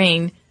your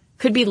brain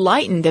could be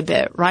lightened a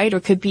bit, right?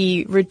 Or could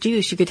be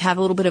reduced. You could have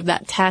a little bit of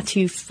that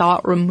tattoo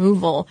thought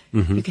removal.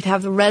 You could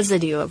have the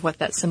residue of what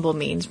that symbol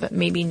means, but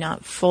maybe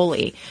not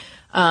fully.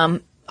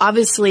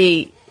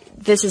 Obviously,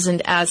 this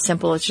isn't as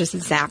simple as just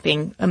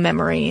zapping a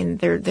memory, and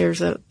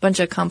there's a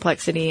bunch of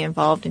complexity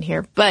involved in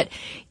here. But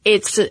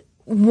it's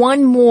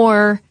one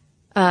more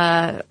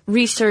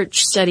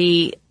research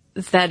study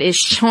that is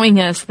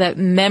showing us that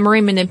memory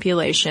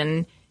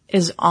manipulation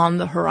is on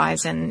the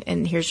horizon,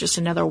 and here's just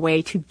another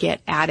way to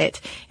get at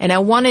it. And I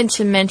wanted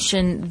to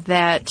mention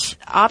that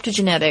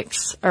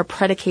optogenetics are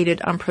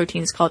predicated on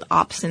proteins called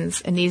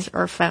opsins, and these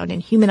are found in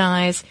human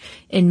eyes,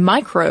 in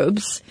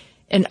microbes,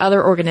 and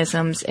other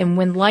organisms. And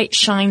when light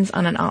shines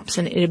on an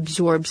opsin, it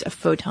absorbs a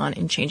photon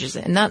and changes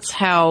it. And that's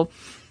how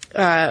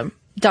Dr.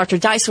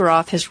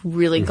 Daisaroff has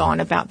really gone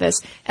about this.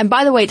 And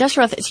by the way,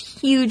 Daisaroff is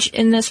huge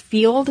in this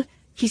field.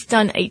 He's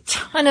done a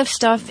ton of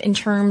stuff in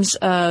terms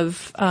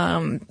of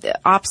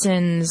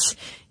opsins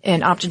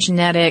and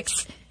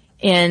optogenetics,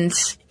 and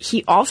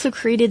he also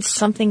created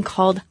something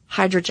called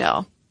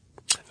hydrogel.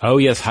 Oh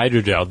yes,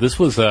 hydrogel. This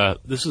was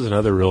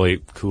another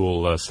really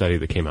cool study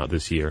that came out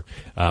this year,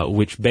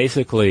 which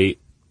basically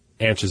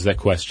answers that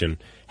question.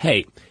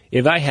 Hey,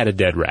 if I had a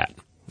dead rat,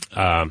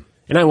 and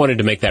I wanted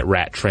to make that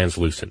rat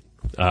translucent,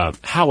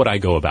 how would I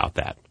go about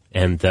that?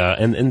 And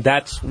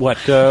that's what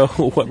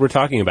we're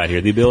talking about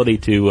here. The ability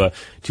to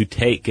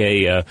take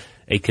a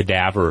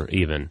cadaver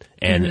even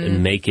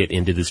and make it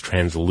into this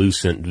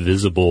translucent,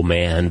 visible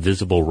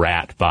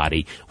rat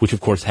body, which of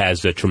course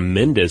has a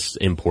tremendous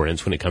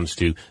importance when it comes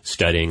to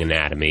studying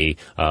anatomy,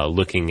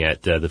 looking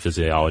at the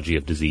physiology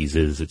of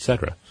diseases,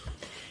 etc.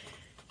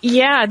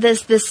 Yeah,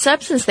 this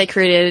substance they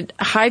created,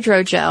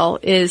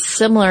 hydrogel, is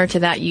similar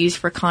to that used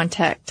for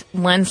contact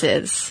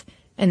lenses.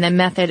 And the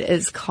method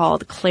is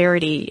called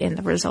clarity, and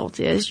the result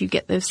is you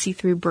get those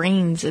see-through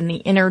brains, and the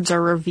innards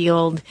are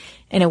revealed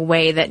in a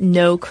way that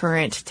no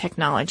current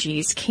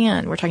technologies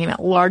can. We're talking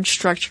about large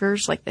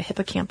structures like the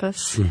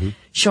hippocampus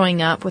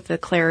showing up with the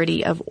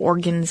clarity of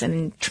organs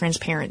and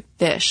transparent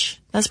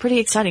fish. That's pretty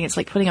exciting. It's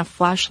like putting a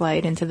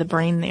flashlight into the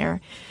brain there.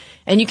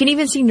 And you can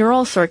even see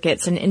neural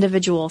circuits in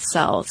individual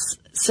cells.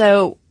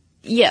 So,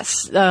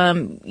 yes,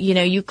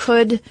 you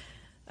could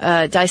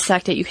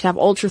dissect it. You could have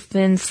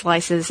ultra-thin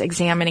slices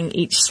examining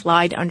each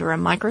slide under a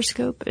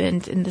microscope,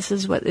 and this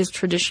is what is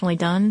traditionally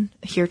done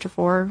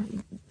heretofore,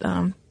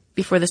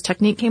 before this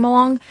technique came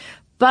along.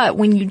 But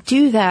when you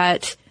do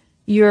that,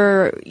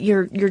 you're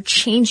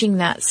changing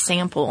that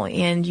sample,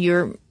 and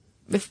you're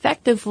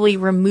effectively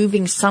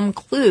removing some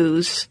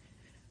clues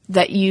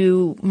that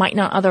you might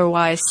not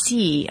otherwise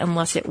see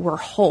unless it were a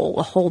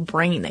whole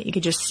brain that you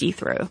could just see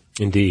through.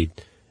 Indeed.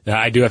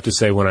 I do have to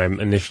say, when I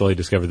initially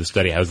discovered the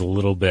study, I was a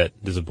little bit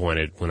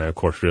disappointed when I, of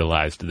course,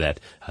 realized that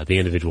the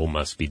individual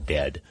must be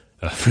dead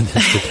for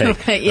this to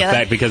take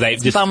effect.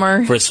 Because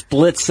bummer. For a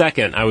split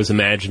second, I was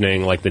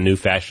imagining like the new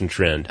fashion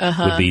trend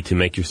would be to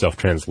make yourself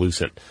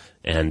translucent.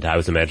 And I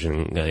was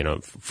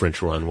imagining,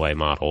 French runway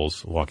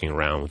models walking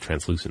around with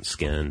translucent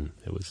skin.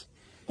 It was...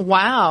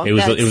 Wow. It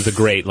was a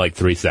great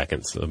 3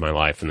 seconds of my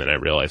life, and then I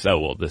realized,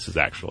 this is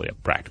actually a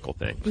practical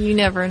thing. You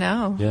never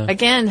know. Yeah.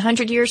 Again,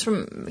 100 years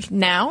from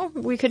now,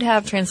 we could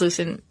have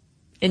translucent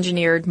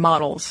engineered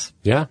models.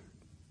 Yeah.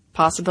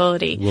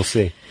 Possibility. We'll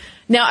see.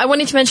 Now, I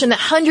wanted to mention that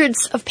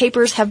hundreds of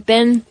papers have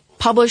been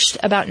published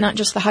about not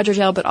just the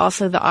hydrogel, but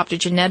also the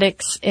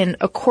optogenetics. And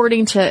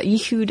according to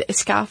Yehud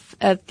Iskaf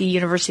at the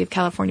University of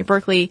California,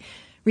 Berkeley,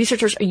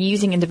 researchers are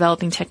using and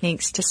developing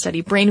techniques to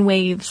study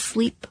brainwaves,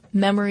 sleep,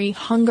 memory,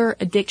 hunger,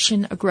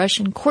 addiction,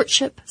 aggression,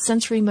 courtship,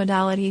 sensory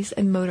modalities,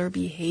 and motor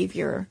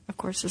behavior. Of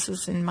course, this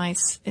is in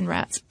mice and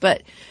rats.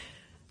 But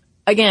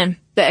again,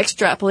 the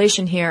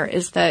extrapolation here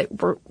is that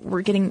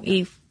we're getting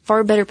a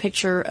far better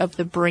picture of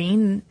the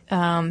brain.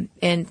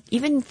 And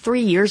even 2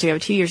 years ago,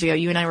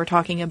 you and I were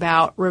talking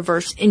about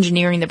reverse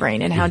engineering the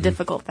brain and how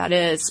difficult that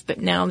is.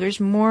 But now there's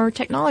more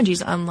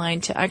technologies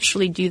online to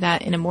actually do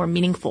that in a more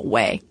meaningful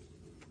way.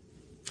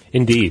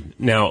 Indeed.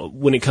 Now,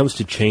 when it comes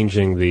to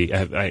changing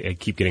I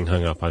keep getting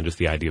hung up on just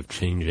the idea of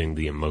changing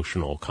the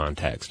emotional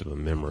context of a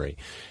memory.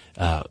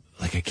 I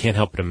can't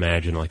help but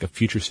imagine a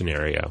future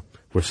scenario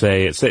where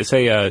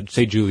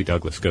say Julie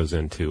Douglas goes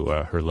into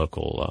her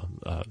local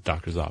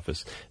doctor's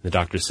office, and the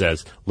doctor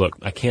says, "Look,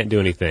 I can't do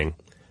anything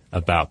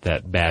about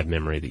that bad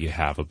memory that you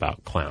have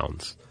about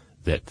clowns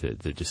that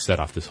just set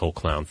off this whole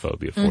clown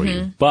phobia for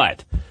you,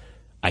 but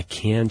I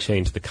can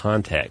change the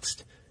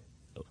context,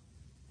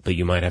 but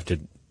you might have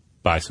to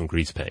buy some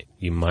grease paint.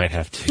 You might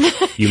have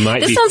to. You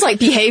might. This sounds like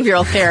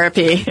behavioral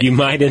therapy. You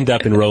might end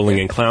up enrolling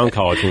in clown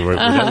college when we're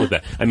done with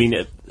that. I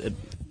mean,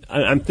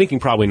 I'm thinking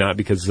probably not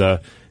because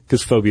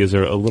phobias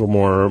are a little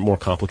more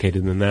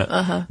complicated than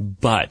that.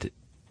 But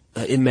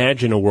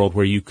imagine a world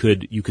where you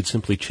could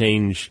simply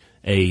change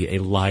a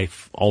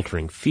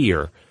life-altering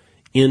fear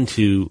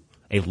into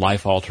a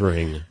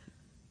life-altering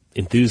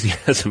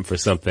enthusiasm for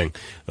something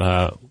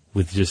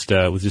with just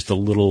a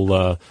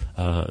little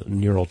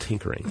neural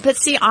tinkering. But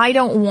see, I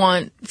don't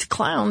want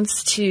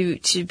clowns to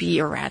be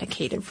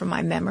eradicated from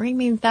my memory. I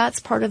mean, that's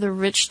part of the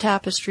rich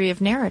tapestry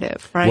of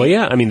narrative, right? Well,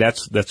 yeah. I mean,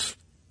 that's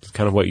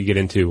kind of what you get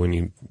into when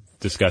you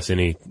discuss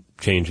any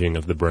changing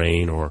of the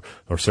brain, or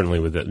certainly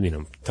with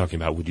talking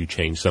about would you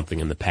change something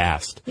in the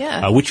past?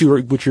 Yeah. Which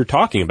you're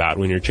talking about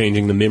when you're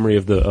changing the memory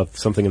of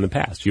something in the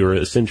past. You're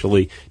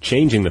essentially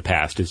changing the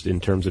past in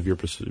terms of your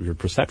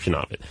perception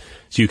of it.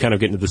 So you kind of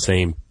get into the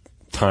same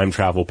time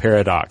travel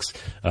paradox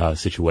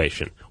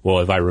situation. Well,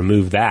 if I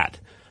remove that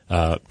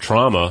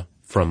trauma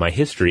from my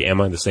history,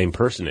 am I the same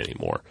person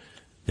anymore?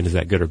 And is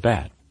that good or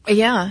bad?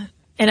 Yeah.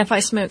 And if I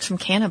smoke some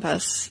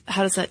cannabis,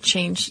 how does that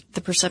change the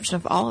perception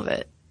of all of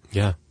it?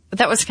 Yeah.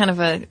 That was kind of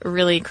a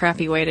really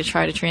crappy way to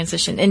try to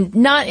transition. And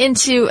not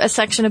into a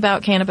section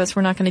about cannabis.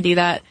 We're not going to do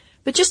that.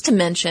 But just to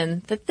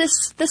mention that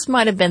this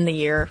might have been the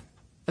year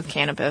of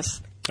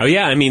cannabis. Oh,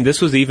 yeah. I mean,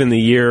 this was even the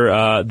year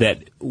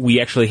that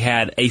we actually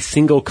had a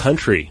single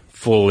country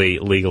fully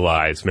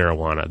legalize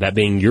marijuana, that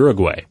being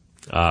Uruguay.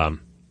 And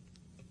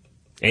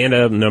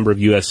a number of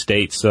U.S.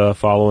 states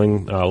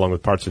following, along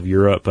with parts of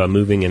Europe,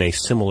 moving in a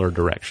similar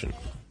direction.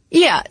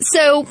 Yeah,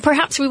 so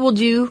perhaps we will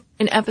do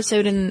an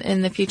episode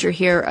in the future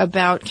here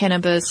about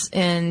cannabis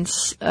and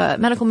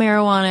medical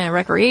marijuana and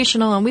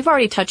recreational, and we've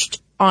already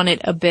touched on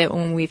it a bit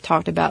when we've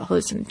talked about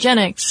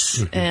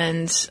hallucinogenics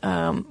and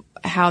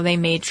how they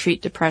may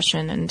treat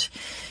depression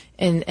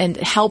and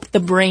help the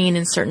brain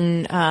in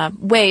certain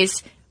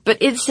ways. But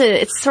it's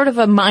sort of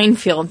a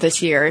minefield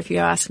this year, if you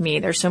ask me.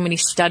 There's so many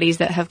studies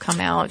that have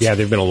come out. Yeah,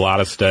 there've been a lot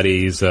of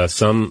studies.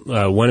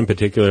 One in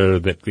particular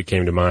that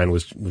came to mind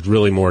was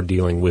really more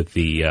dealing with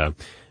the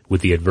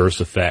adverse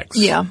effects.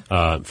 Yeah.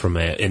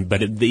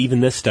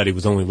 Even this study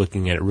was only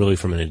looking at it really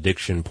from an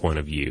addiction point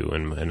of view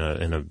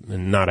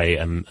and not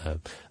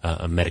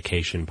a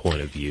medication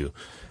point of view.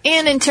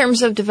 And in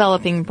terms of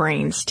developing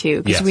brains,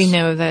 too, because Yes. we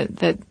know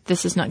that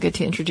this is not good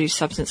to introduce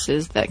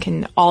substances that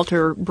can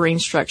alter brain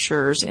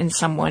structures in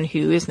someone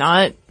who is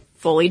not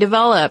fully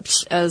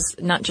developed as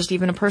not just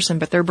even a person,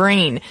 but their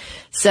brain.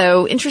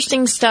 So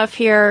interesting stuff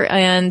here.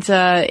 And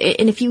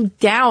if you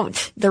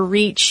doubt the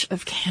reach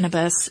of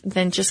cannabis,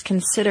 then just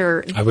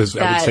consider I would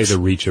say the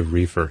reach of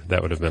reefer.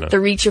 That would have been the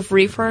reach of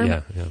reefer.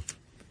 Yeah.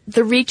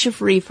 The reach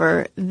of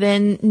reefer.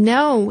 Then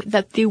know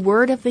that the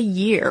word of the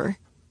year,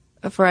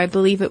 for I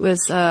believe it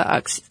was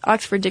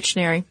Oxford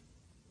Dictionary,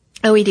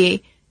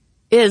 OED,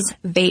 is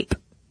vape.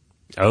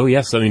 Oh,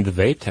 yes. I mean, the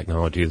vape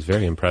technology is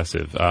very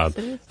impressive.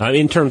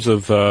 In terms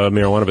of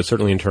marijuana, but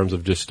certainly in terms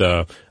of just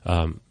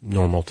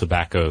normal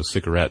tobacco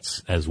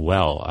cigarettes as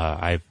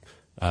well.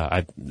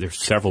 There's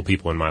several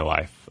people in my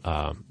life,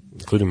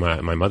 including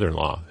my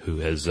mother-in-law, who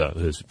has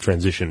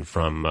transitioned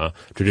from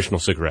traditional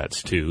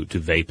cigarettes to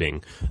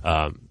vaping,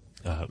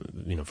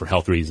 for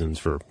health reasons,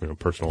 for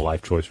personal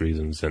life choice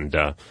reasons, and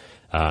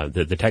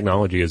the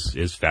technology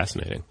is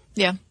fascinating.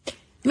 Yeah.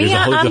 There's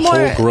a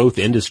whole growth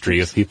industry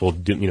of people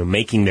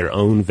making their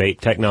own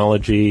vape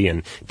technology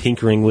and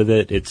tinkering with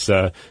it. It's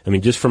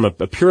just from a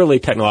purely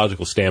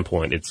technological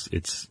standpoint,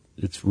 it's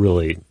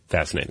really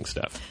fascinating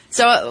stuff.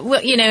 So,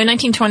 in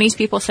 1920s,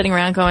 people sitting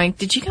around going,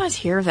 "Did you guys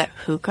hear that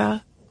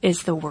hookah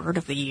is the word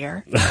of the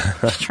year?"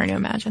 Just trying to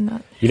imagine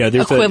that. There's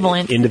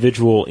equivalent an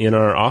individual in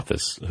our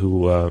office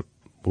who will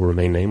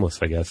remain nameless,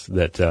 I guess,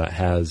 that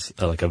has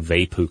like a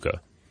vape hookah.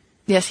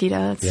 Yes, he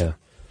does. Yeah.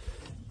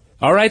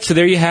 All right, so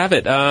there you have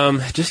it.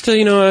 Just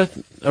to,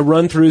 a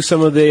run through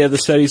some of the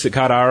studies that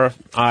caught our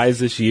eyes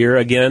this year.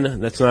 Again,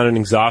 that's not an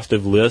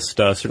exhaustive list.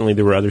 Certainly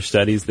there were other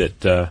studies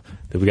that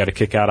we got a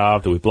kick out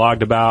of, that we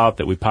blogged about,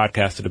 that we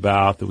podcasted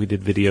about, that we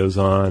did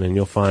videos on, and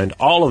you'll find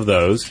all of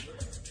those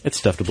at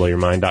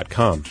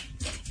StuffToBlowYourMind.com.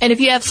 And if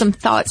you have some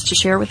thoughts to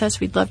share with us,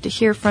 we'd love to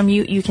hear from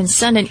you. You can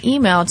send an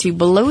email to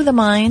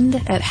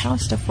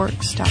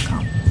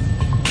blowthemind@howstuffworks.com.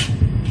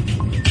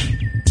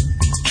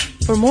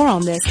 For more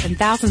on this and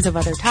thousands of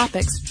other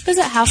topics,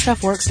 visit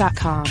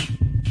howstuffworks.com.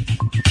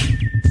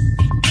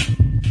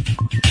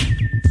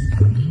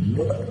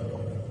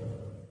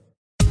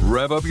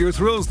 Rev up your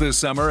thrills this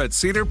summer at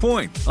Cedar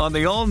Point on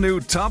the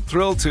all-new Top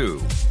Thrill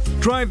 2.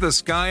 Drive the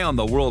sky on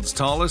the world's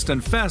tallest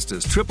and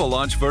fastest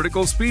triple-launch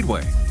vertical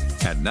speedway.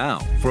 And now,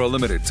 for a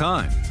limited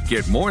time,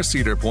 get more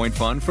Cedar Point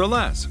fun for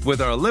less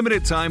with our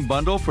limited-time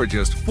bundle for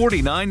just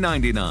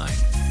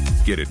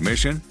 $49.99. Get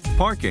admission,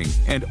 parking,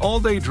 and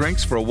all-day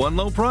drinks for one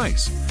low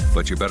price.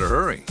 But you better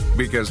hurry,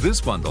 because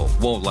this bundle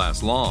won't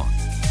last long.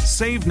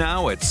 Save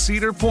now at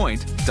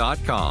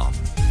cedarpoint.com.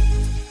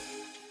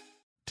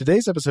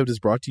 Today's episode is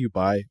brought to you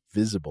by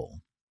Visible.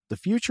 The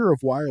future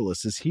of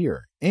wireless is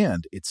here,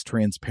 and it's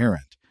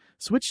transparent.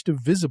 Switch to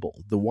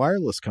Visible, the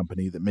wireless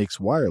company that makes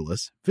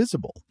wireless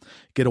visible.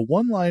 Get a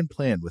one-line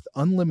plan with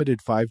unlimited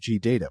 5G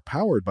data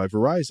powered by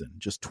Verizon,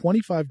 just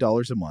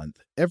 $25 a month,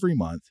 every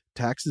month,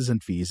 taxes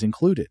and fees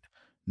included.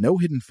 No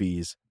hidden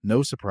fees,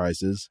 no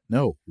surprises,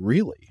 no,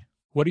 really.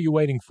 What are you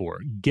waiting for?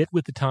 Get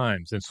with the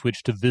times and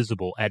switch to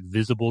Visible at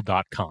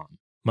Visible.com.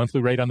 Monthly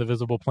rate on the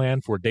Visible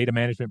plan for data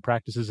management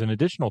practices and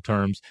additional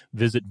terms,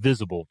 visit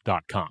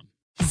Visible.com.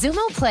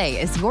 Xumo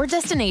Play is your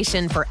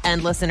destination for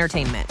endless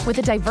entertainment. With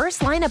a diverse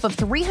lineup of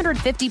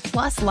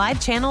 350-plus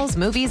live channels,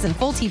 movies, and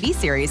full TV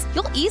series,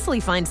 you'll easily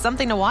find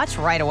something to watch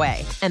right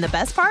away. And the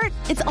best part?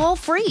 It's all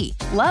free.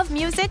 Love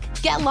music?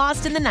 Get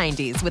lost in the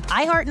 90s with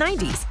iHeart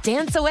 90s,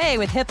 dance away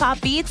with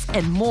hip-hop beats,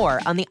 and more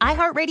on the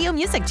iHeartRadio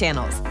music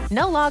channels.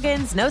 No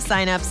logins, no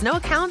signups, no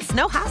accounts,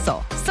 no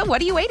hassle. So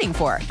what are you waiting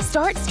for?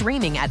 Start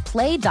streaming at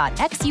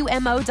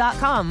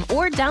play.xumo.com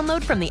or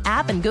download from the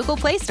app and Google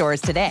Play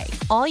stores today.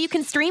 All you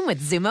can stream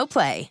with Xumo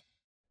Play.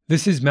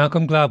 This is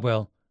Malcolm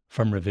Gladwell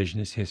from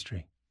Revisionist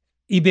History.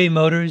 eBay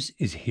Motors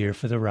is here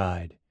for the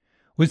ride.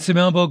 With some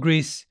elbow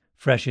grease,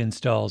 fresh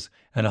installs,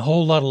 and a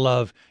whole lot of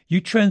love,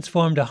 you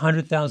transformed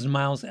 100,000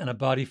 miles and a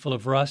body full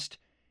of rust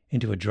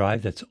into a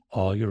drive that's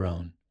all your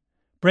own.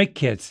 Brake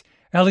kits,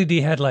 LED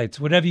headlights,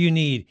 whatever you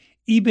need,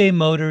 eBay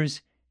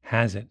Motors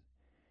has it.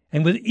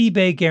 And with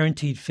eBay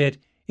Guaranteed Fit,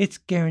 it's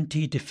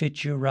guaranteed to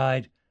fit your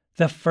ride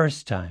the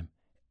first time,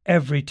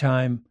 every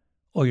time,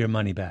 or your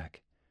money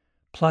back.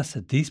 Plus,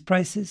 at these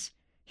prices,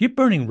 you're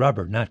burning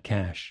rubber, not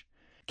cash.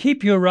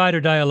 Keep your ride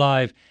or die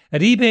alive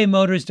at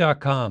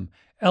ebaymotors.com.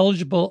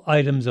 Eligible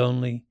items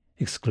only.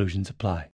 Exclusions apply.